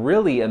have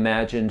really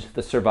imagined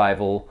the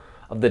survival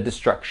of the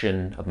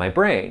destruction of my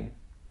brain.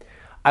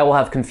 I will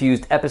have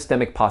confused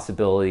epistemic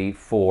possibility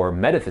for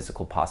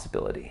metaphysical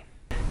possibility.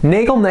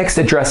 Nagel next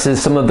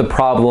addresses some of the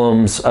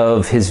problems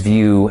of his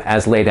view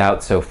as laid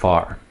out so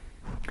far.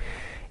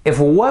 If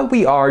what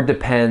we are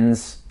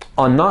depends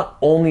on not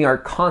only our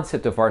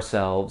concept of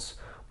ourselves,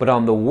 but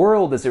on the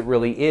world as it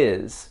really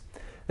is,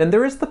 then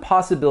there is the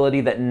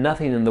possibility that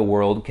nothing in the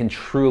world can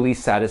truly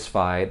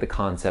satisfy the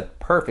concept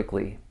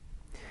perfectly.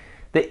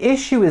 The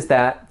issue is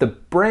that the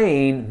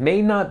brain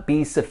may not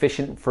be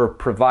sufficient for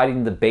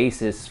providing the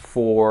basis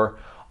for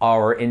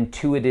our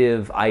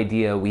intuitive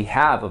idea we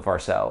have of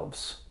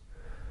ourselves.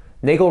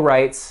 Nagel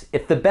writes,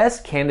 if the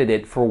best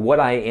candidate for what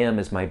I am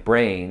is my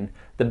brain,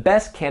 the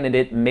best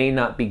candidate may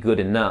not be good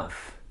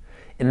enough.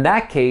 In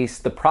that case,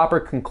 the proper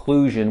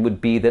conclusion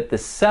would be that the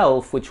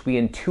self which we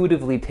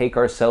intuitively take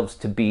ourselves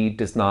to be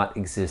does not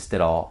exist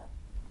at all.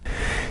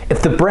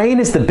 If the brain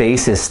is the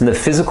basis in the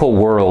physical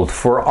world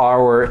for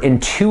our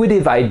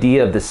intuitive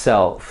idea of the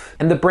self,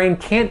 and the brain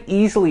can't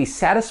easily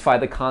satisfy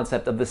the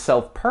concept of the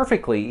self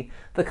perfectly,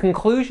 the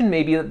conclusion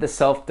may be that the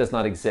self does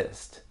not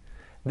exist.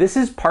 This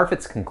is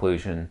Parfit's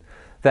conclusion,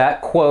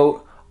 that,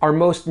 quote, our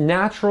most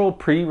natural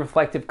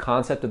pre-reflective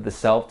concept of the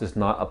self does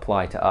not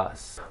apply to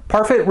us.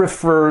 Parfit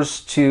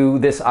refers to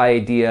this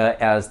idea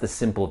as the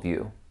simple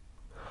view.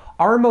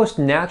 Our most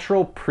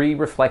natural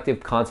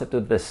pre-reflective concept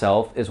of the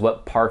self is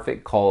what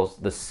Parfit calls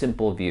the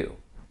simple view.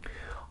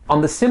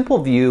 On the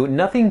simple view,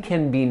 nothing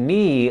can be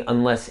me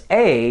unless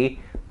A,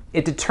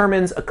 it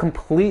determines a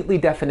completely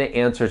definite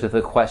answer to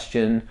the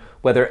question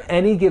whether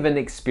any given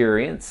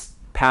experience,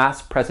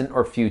 past, present,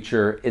 or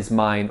future, is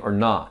mine or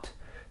not.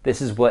 This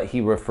is what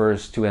he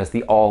refers to as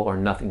the all or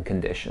nothing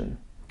condition.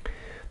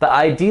 The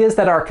idea is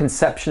that our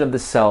conception of the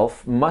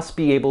self must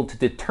be able to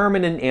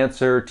determine an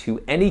answer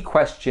to any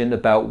question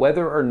about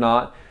whether or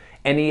not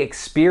any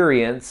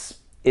experience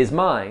is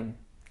mine.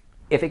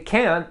 If it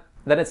can't,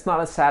 then it's not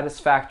a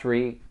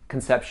satisfactory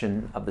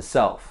conception of the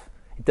self.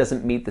 It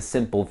doesn't meet the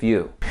simple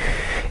view.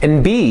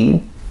 And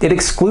B, it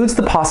excludes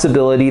the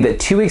possibility that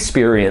two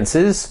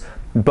experiences,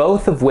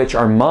 both of which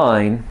are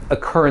mine,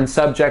 occur in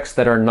subjects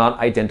that are not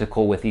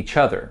identical with each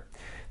other.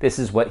 This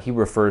is what he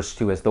refers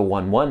to as the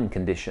 1-1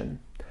 condition.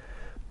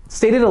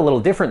 Stated a little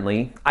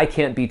differently, I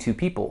can't be two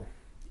people.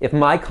 If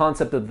my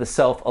concept of the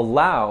self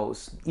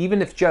allows,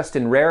 even if just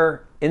in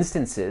rare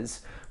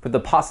instances, for the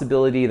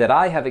possibility that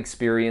I have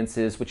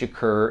experiences which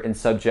occur in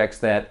subjects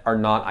that are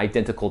not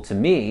identical to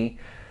me,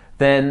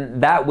 then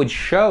that would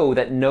show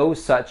that no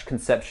such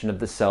conception of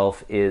the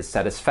self is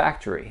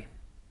satisfactory.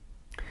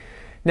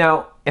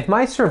 Now, if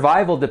my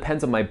survival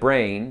depends on my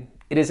brain,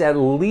 it is at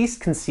least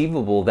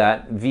conceivable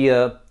that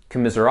via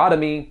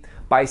commiseratomy,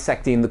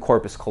 bisecting the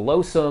corpus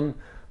callosum,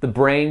 the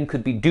brain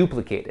could be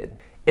duplicated.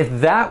 If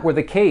that were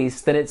the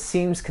case, then it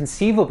seems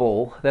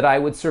conceivable that I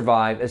would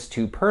survive as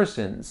two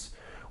persons,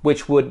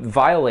 which would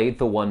violate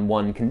the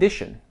 1-1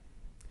 condition.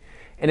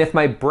 And if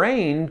my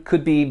brain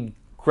could be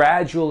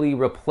gradually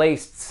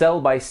replaced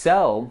cell by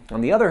cell,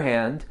 on the other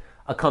hand,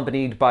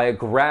 accompanied by a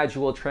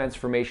gradual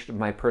transformation of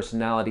my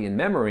personality and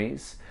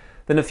memories,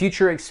 then a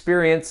future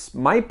experience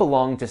might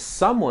belong to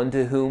someone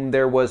to whom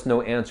there was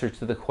no answer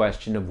to the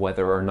question of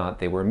whether or not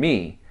they were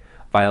me,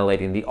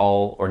 violating the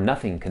all or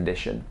nothing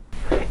condition.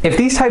 If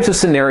these types of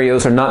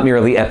scenarios are not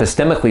merely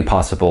epistemically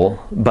possible,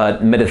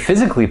 but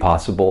metaphysically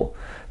possible,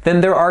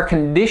 then there are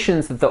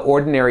conditions that the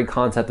ordinary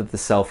concept of the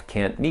self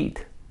can't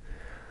meet.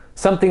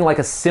 Something like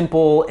a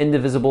simple,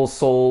 indivisible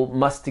soul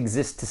must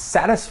exist to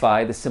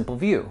satisfy the simple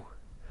view.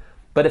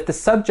 But if the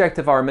subject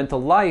of our mental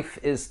life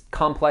is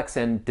complex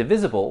and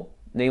divisible,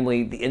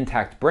 namely the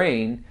intact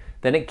brain,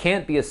 then it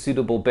can't be a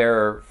suitable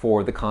bearer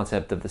for the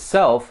concept of the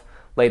self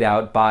laid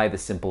out by the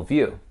simple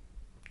view.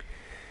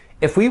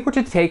 If we were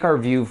to take our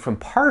view from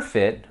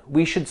Parfit,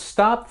 we should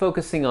stop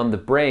focusing on the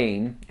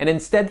brain and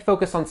instead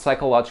focus on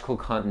psychological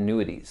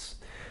continuities,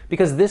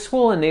 because this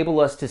will enable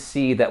us to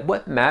see that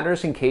what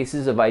matters in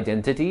cases of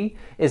identity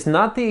is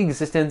not the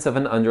existence of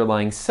an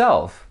underlying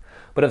self,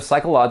 but of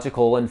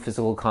psychological and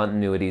physical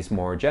continuities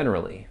more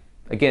generally.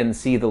 Again,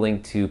 see the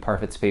link to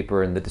Parfit's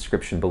paper in the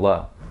description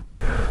below.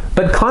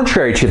 But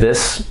contrary to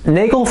this,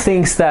 Nagel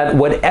thinks that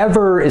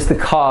whatever is the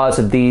cause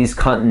of these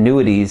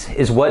continuities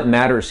is what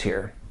matters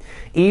here,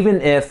 even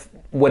if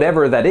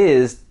whatever that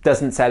is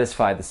doesn't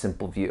satisfy the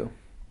simple view.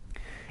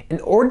 In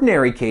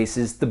ordinary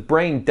cases, the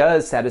brain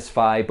does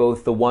satisfy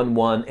both the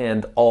 1-1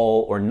 and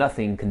all or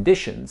nothing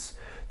conditions,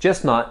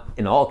 just not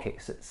in all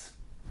cases.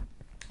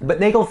 But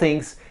Nagel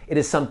thinks it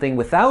is something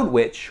without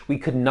which we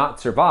could not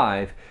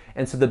survive,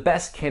 and so the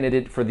best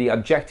candidate for the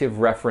objective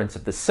reference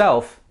of the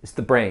self is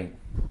the brain.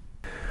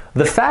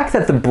 The fact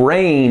that the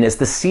brain is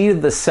the seat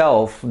of the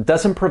self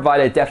doesn't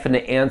provide a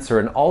definite answer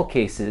in all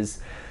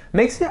cases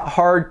makes it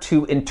hard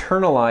to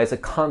internalize a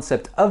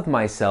concept of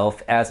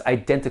myself as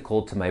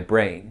identical to my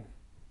brain.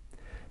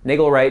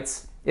 Nagel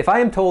writes, "If I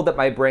am told that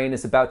my brain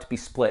is about to be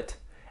split,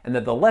 and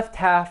that the left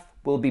half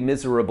will be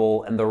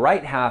miserable and the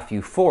right half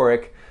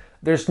euphoric,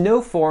 there's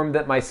no form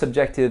that my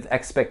subjective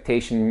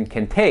expectation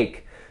can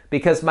take,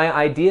 because my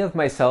idea of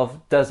myself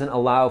doesn't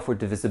allow for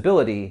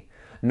divisibility,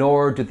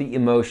 nor do the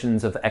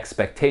emotions of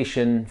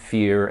expectation,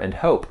 fear, and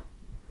hope."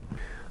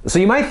 So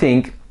you might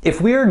think,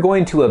 if we are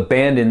going to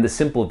abandon the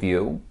simple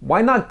view,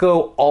 why not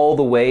go all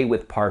the way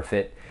with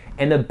Parfit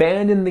and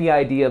abandon the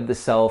idea of the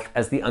self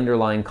as the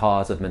underlying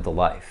cause of mental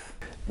life?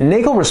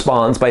 Nagel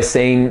responds by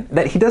saying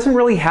that he doesn't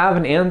really have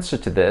an answer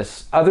to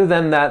this, other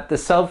than that the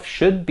self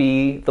should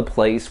be the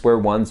place where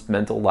one's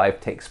mental life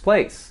takes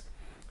place,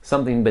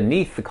 something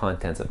beneath the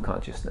contents of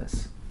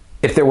consciousness.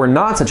 If there were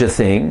not such a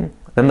thing,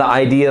 then the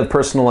idea of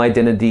personal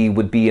identity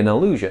would be an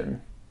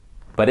illusion.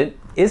 But it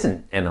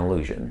isn't an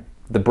illusion.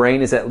 The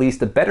brain is at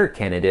least a better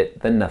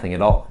candidate than nothing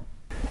at all.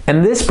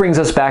 And this brings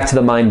us back to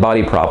the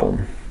mind-body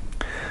problem.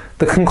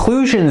 The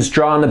conclusions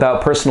drawn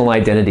about personal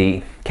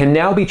identity can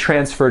now be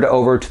transferred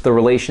over to the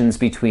relations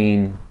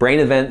between brain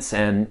events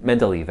and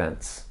mental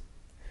events.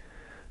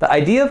 The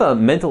idea of a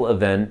mental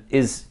event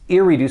is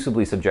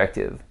irreducibly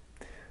subjective,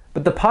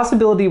 but the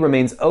possibility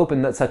remains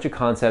open that such a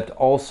concept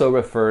also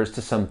refers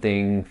to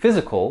something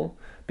physical,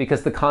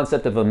 because the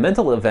concept of a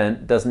mental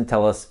event doesn't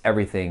tell us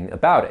everything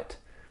about it.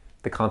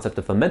 The concept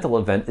of a mental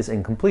event is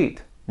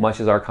incomplete, much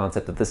as our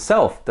concept of the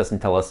self doesn't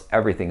tell us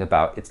everything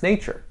about its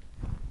nature.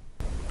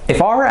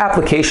 If our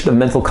application of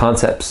mental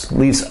concepts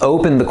leaves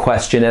open the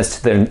question as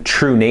to their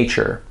true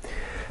nature,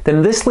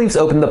 then this leaves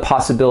open the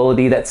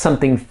possibility that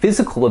something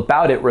physical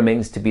about it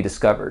remains to be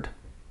discovered.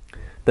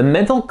 The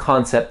mental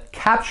concept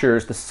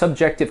captures the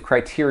subjective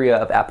criteria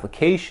of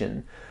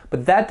application,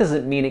 but that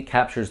doesn't mean it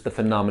captures the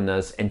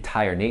phenomenona's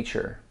entire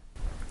nature.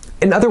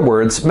 In other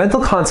words,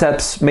 mental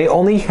concepts may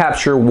only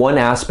capture one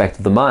aspect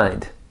of the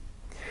mind.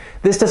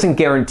 This doesn't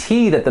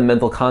guarantee that the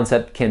mental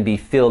concept can be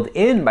filled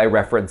in by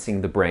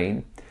referencing the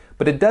brain,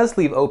 but it does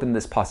leave open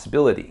this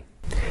possibility.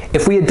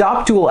 If we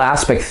adopt dual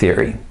aspect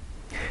theory,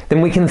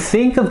 then we can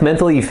think of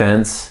mental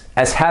events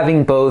as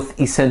having both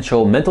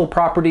essential mental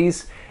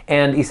properties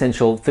and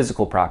essential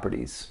physical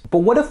properties. But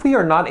what if we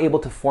are not able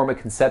to form a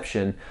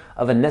conception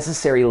of a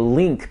necessary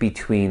link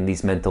between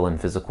these mental and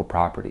physical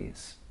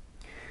properties?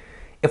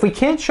 If we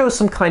can't show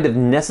some kind of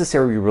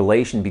necessary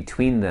relation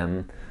between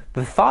them,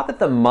 the thought that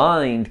the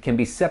mind can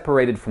be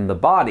separated from the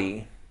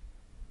body,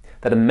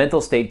 that a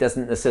mental state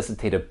doesn't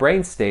necessitate a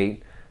brain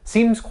state,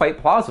 seems quite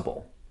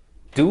plausible.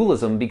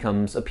 Dualism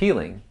becomes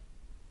appealing.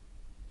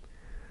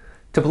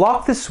 To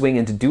block this swing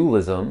into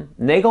dualism,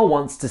 Nagel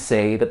wants to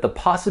say that the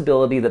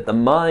possibility that the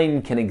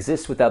mind can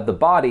exist without the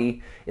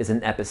body is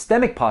an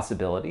epistemic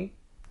possibility,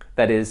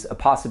 that is, a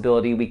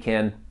possibility we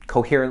can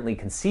coherently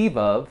conceive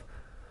of,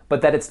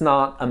 but that it's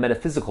not a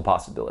metaphysical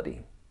possibility.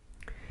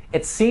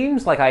 It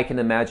seems like I can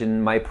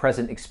imagine my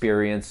present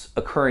experience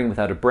occurring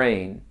without a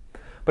brain,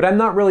 but I'm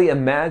not really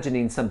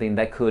imagining something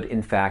that could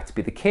in fact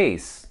be the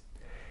case.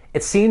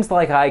 It seems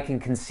like I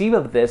can conceive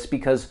of this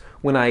because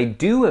when I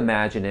do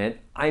imagine it,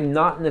 I'm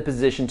not in a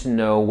position to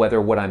know whether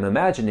what I'm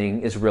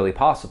imagining is really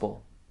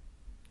possible.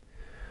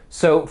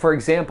 So, for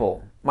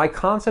example, my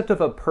concept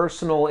of a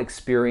personal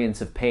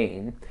experience of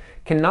pain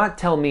cannot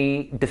tell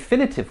me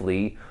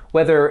definitively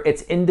whether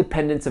its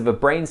independence of a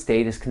brain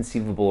state is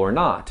conceivable or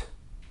not.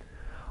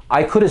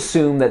 I could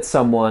assume that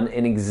someone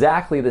in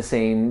exactly the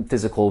same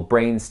physical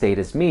brain state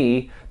as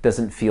me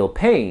doesn't feel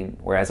pain,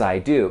 whereas I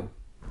do.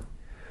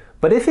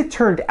 But if it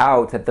turned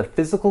out that the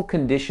physical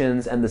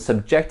conditions and the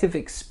subjective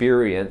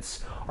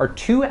experience are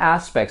two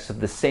aspects of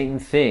the same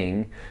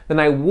thing, then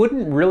I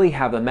wouldn't really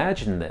have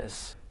imagined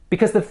this,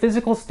 because the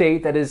physical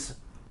state that is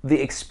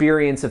the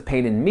experience of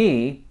pain in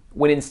me,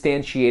 when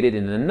instantiated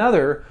in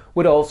another,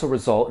 would also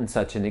result in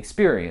such an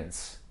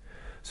experience.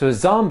 So a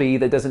zombie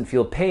that doesn't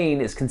feel pain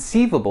is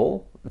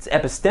conceivable, it's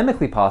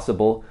epistemically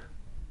possible,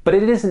 but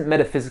it isn't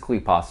metaphysically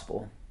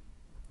possible.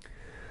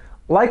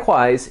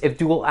 Likewise, if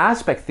dual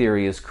aspect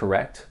theory is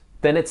correct,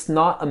 then it's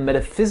not a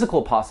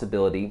metaphysical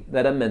possibility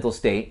that a mental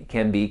state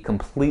can be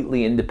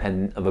completely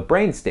independent of a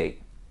brain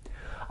state.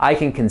 I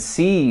can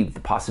conceive the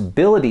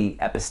possibility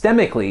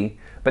epistemically,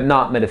 but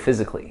not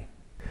metaphysically.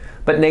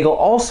 But Nagel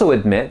also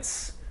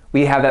admits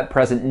we have at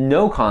present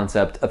no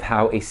concept of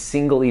how a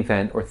single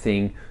event or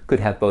thing could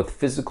have both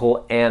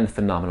physical and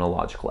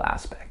phenomenological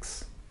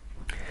aspects.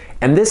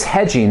 And this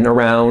hedging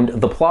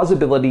around the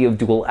plausibility of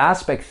dual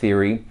aspect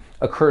theory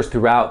occurs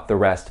throughout the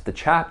rest of the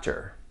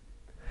chapter.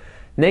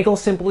 Nagel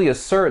simply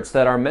asserts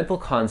that our mental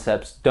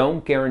concepts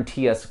don't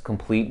guarantee us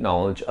complete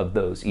knowledge of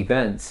those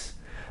events.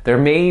 There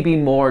may be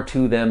more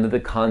to them than the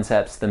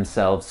concepts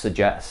themselves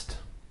suggest.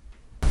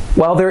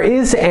 While there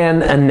is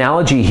an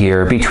analogy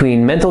here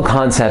between mental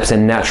concepts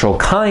and natural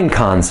kind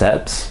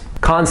concepts,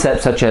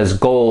 concepts such as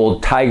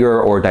gold,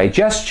 tiger, or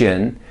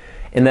digestion,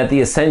 in that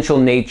the essential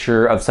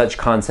nature of such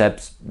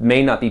concepts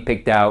may not be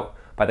picked out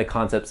by the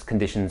concept's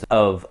conditions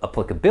of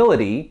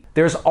applicability,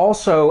 there's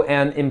also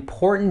an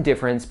important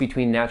difference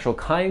between natural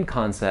kind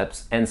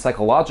concepts and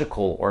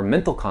psychological or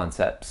mental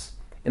concepts,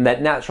 in that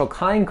natural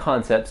kind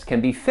concepts can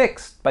be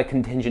fixed by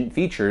contingent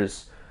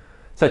features,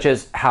 such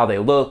as how they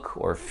look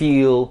or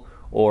feel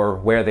or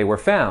where they were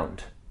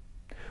found.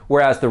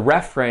 Whereas the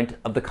referent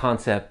of the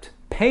concept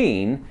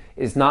pain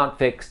is not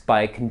fixed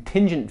by a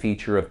contingent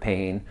feature of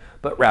pain,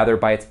 but rather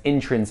by its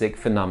intrinsic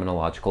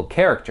phenomenological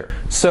character.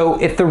 So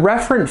if the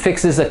referent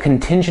fixes a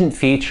contingent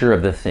feature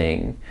of the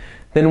thing,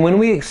 then when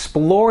we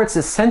explore its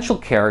essential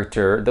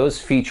character,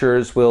 those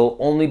features will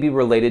only be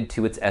related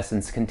to its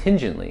essence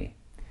contingently.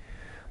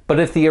 But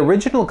if the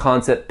original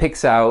concept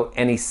picks out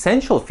an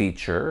essential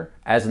feature,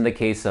 as in the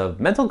case of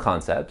mental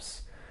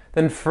concepts,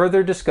 then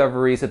further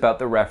discoveries about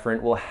the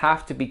referent will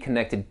have to be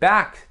connected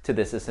back to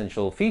this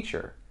essential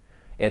feature,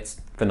 its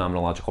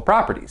phenomenological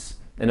properties,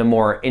 in a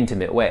more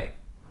intimate way.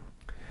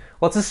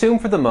 Let's assume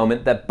for the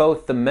moment that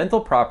both the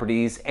mental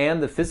properties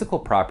and the physical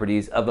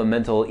properties of a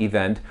mental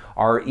event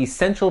are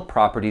essential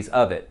properties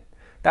of it.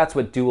 That's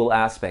what dual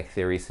aspect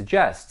theory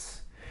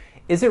suggests.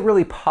 Is it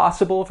really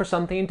possible for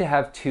something to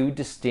have two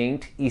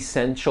distinct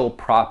essential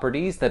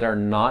properties that are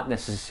not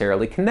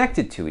necessarily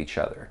connected to each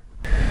other?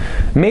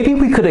 Maybe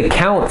we could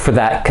account for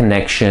that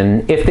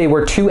connection if they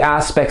were two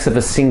aspects of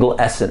a single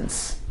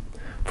essence.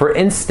 For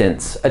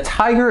instance, a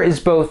tiger is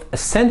both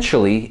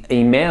essentially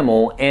a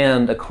mammal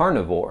and a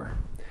carnivore.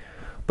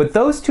 But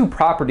those two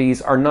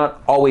properties are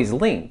not always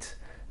linked.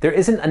 There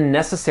isn't a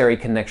necessary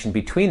connection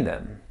between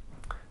them.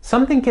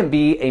 Something can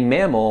be a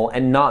mammal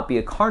and not be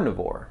a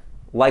carnivore.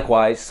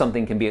 Likewise,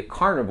 something can be a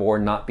carnivore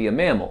and not be a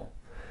mammal.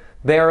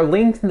 They are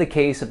linked in the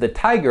case of the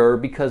tiger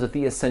because of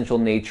the essential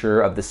nature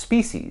of the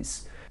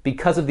species,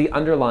 because of the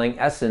underlying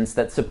essence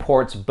that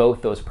supports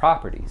both those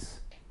properties.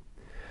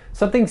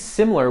 Something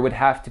similar would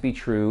have to be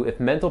true if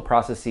mental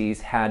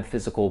processes had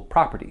physical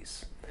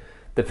properties.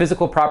 The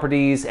physical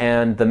properties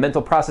and the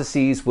mental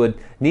processes would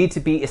need to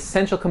be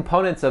essential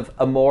components of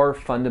a more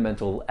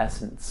fundamental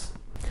essence.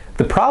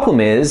 The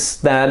problem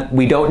is that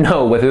we don't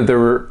know whether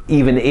there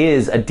even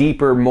is a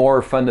deeper,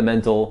 more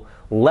fundamental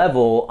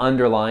level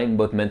underlying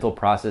both mental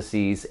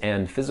processes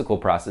and physical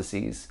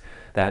processes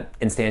that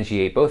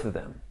instantiate both of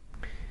them.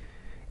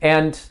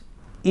 And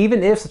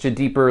even if such a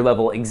deeper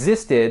level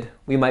existed,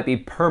 we might be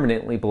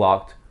permanently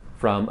blocked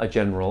from a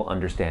general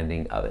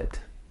understanding of it.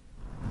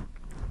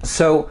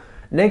 So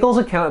Nagel's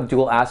account of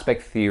dual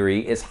aspect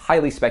theory is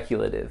highly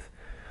speculative,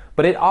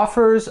 but it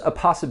offers a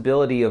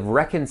possibility of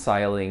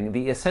reconciling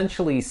the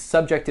essentially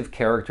subjective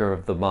character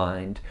of the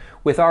mind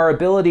with our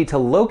ability to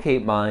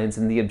locate minds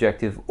in the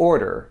objective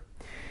order.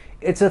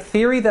 It's a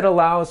theory that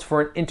allows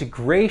for an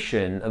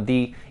integration of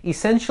the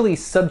essentially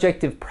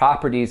subjective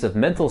properties of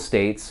mental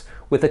states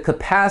with a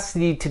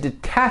capacity to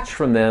detach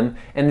from them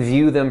and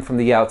view them from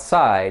the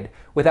outside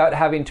without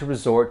having to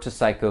resort to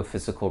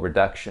psychophysical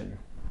reduction.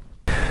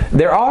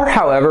 There are,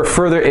 however,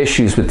 further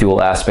issues with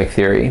dual aspect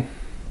theory.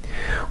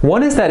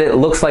 One is that it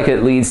looks like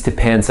it leads to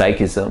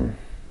panpsychism.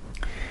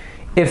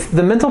 If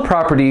the mental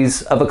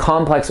properties of a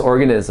complex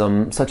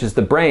organism, such as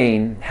the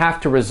brain, have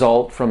to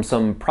result from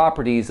some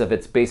properties of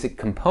its basic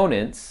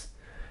components,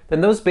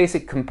 then those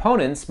basic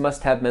components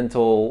must have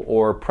mental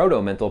or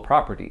proto-mental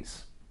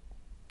properties.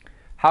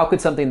 How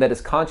could something that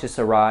is conscious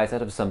arise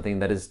out of something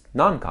that is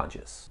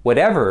non-conscious?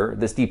 Whatever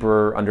this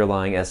deeper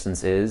underlying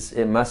essence is,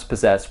 it must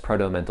possess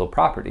proto-mental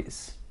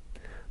properties.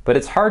 But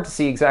it's hard to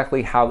see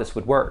exactly how this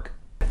would work.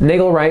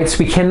 Nagel writes,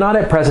 "We cannot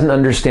at present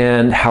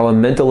understand how a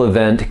mental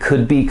event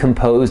could be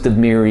composed of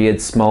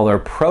myriad smaller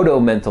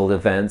proto-mental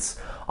events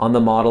on the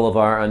model of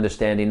our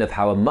understanding of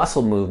how a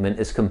muscle movement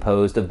is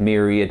composed of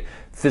myriad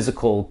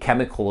physical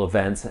chemical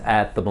events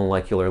at the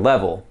molecular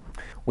level.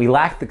 We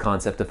lack the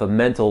concept of a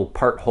mental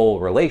part-whole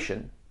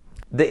relation.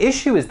 The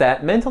issue is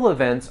that mental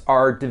events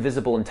are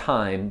divisible in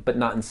time, but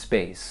not in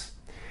space,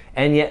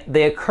 and yet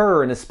they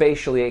occur in a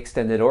spatially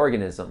extended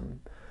organism.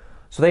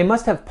 So they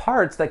must have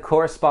parts that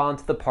correspond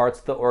to the parts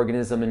of the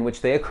organism in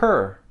which they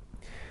occur.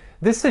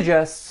 This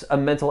suggests a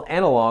mental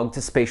analog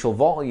to spatial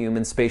volume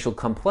and spatial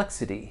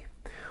complexity.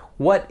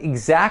 What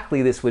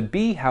exactly this would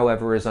be,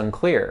 however, is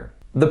unclear.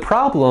 The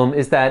problem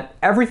is that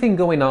everything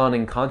going on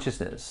in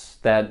consciousness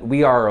that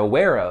we are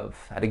aware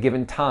of at a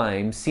given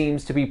time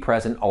seems to be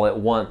present all at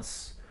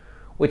once,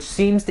 which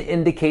seems to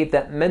indicate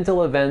that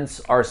mental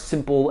events are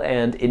simple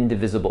and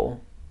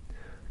indivisible.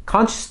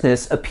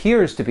 Consciousness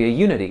appears to be a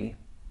unity.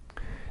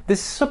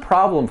 This is a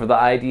problem for the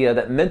idea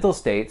that mental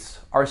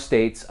states are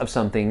states of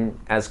something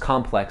as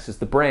complex as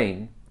the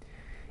brain.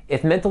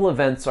 If mental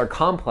events are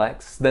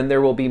complex, then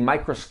there will be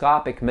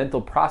microscopic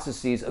mental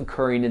processes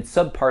occurring in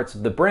subparts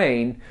of the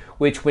brain,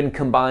 which when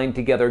combined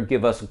together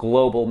give us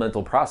global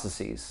mental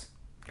processes.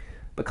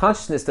 But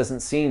consciousness doesn't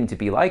seem to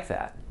be like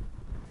that.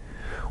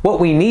 What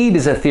we need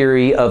is a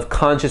theory of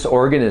conscious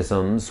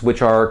organisms,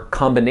 which are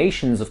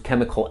combinations of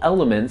chemical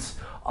elements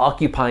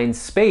occupying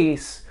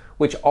space,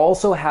 which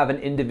also have an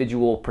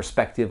individual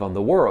perspective on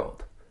the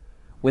world.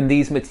 When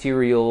these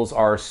materials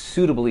are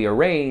suitably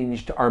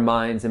arranged, our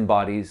minds and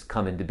bodies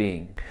come into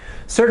being.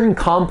 Certain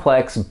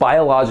complex,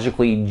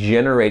 biologically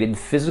generated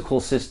physical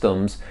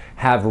systems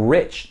have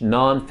rich,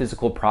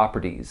 non-physical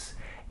properties,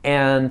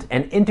 and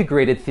an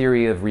integrated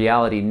theory of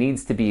reality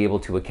needs to be able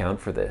to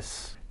account for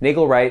this.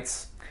 Nagel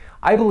writes,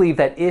 "I believe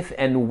that if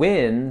and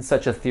when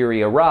such a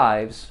theory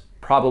arrives,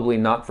 probably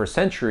not for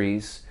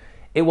centuries,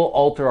 it will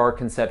alter our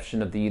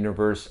conception of the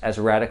universe as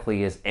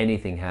radically as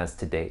anything has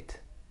to date."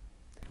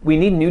 We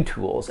need new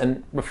tools,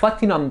 and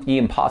reflecting on the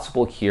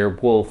impossible here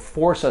will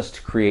force us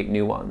to create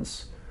new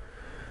ones.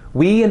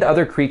 We and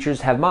other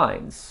creatures have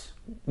minds.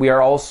 We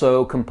are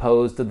also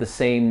composed of the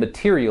same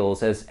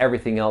materials as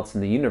everything else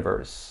in the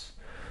universe.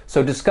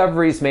 So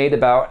discoveries made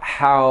about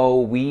how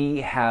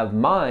we have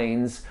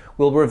minds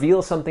will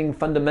reveal something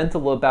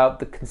fundamental about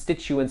the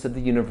constituents of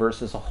the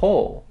universe as a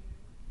whole.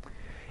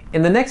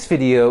 In the next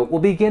video, we'll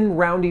begin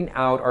rounding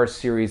out our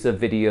series of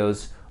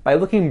videos by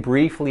looking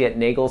briefly at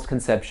Nagel's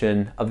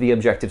conception of the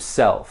objective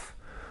self,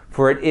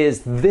 for it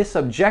is this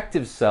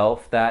objective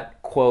self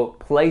that, quote,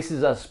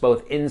 places us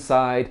both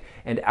inside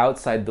and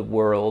outside the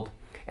world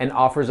and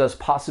offers us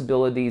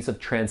possibilities of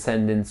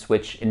transcendence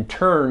which in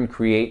turn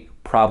create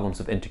problems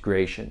of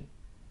integration.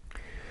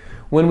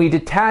 When we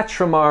detach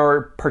from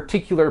our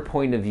particular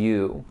point of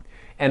view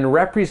and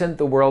represent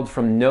the world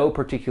from no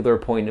particular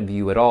point of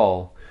view at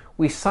all,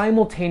 we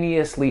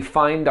simultaneously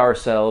find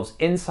ourselves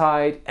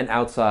inside and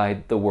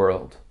outside the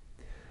world.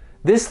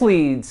 This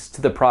leads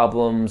to the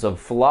problems of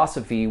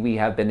philosophy we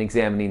have been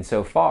examining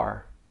so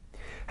far.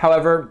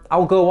 However,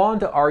 I'll go on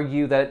to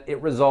argue that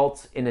it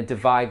results in a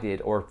divided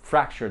or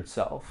fractured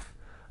self,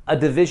 a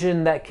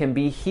division that can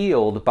be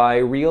healed by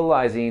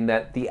realizing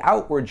that the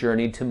outward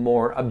journey to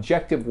more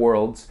objective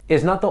worlds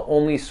is not the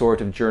only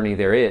sort of journey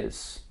there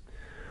is.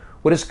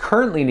 What is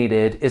currently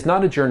needed is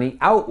not a journey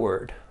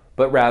outward,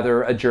 but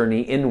rather a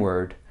journey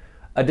inward,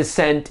 a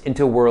descent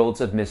into worlds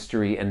of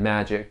mystery and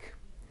magic.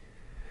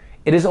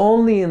 It is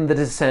only in the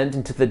descent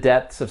into the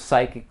depths of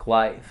psychic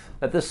life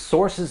that the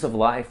sources of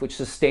life which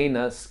sustain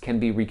us can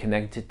be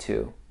reconnected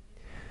to.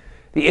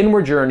 The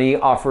inward journey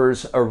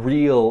offers a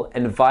real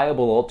and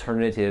viable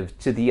alternative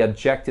to the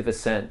objective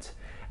ascent,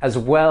 as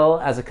well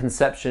as a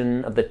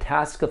conception of the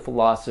task of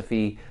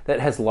philosophy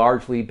that has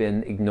largely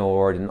been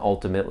ignored and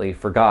ultimately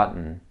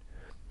forgotten.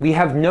 We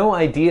have no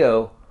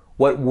idea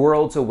what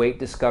worlds await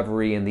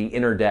discovery in the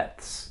inner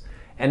depths,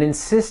 and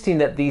insisting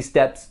that these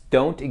depths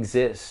don't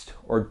exist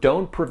or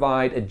don't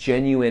provide a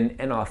genuine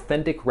and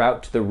authentic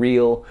route to the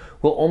real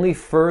will only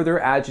further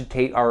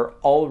agitate our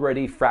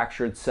already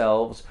fractured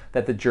selves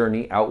that the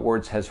journey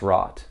outwards has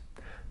wrought.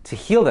 To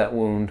heal that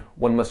wound,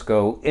 one must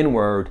go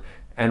inward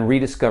and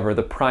rediscover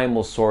the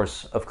primal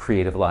source of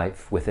creative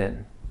life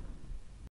within.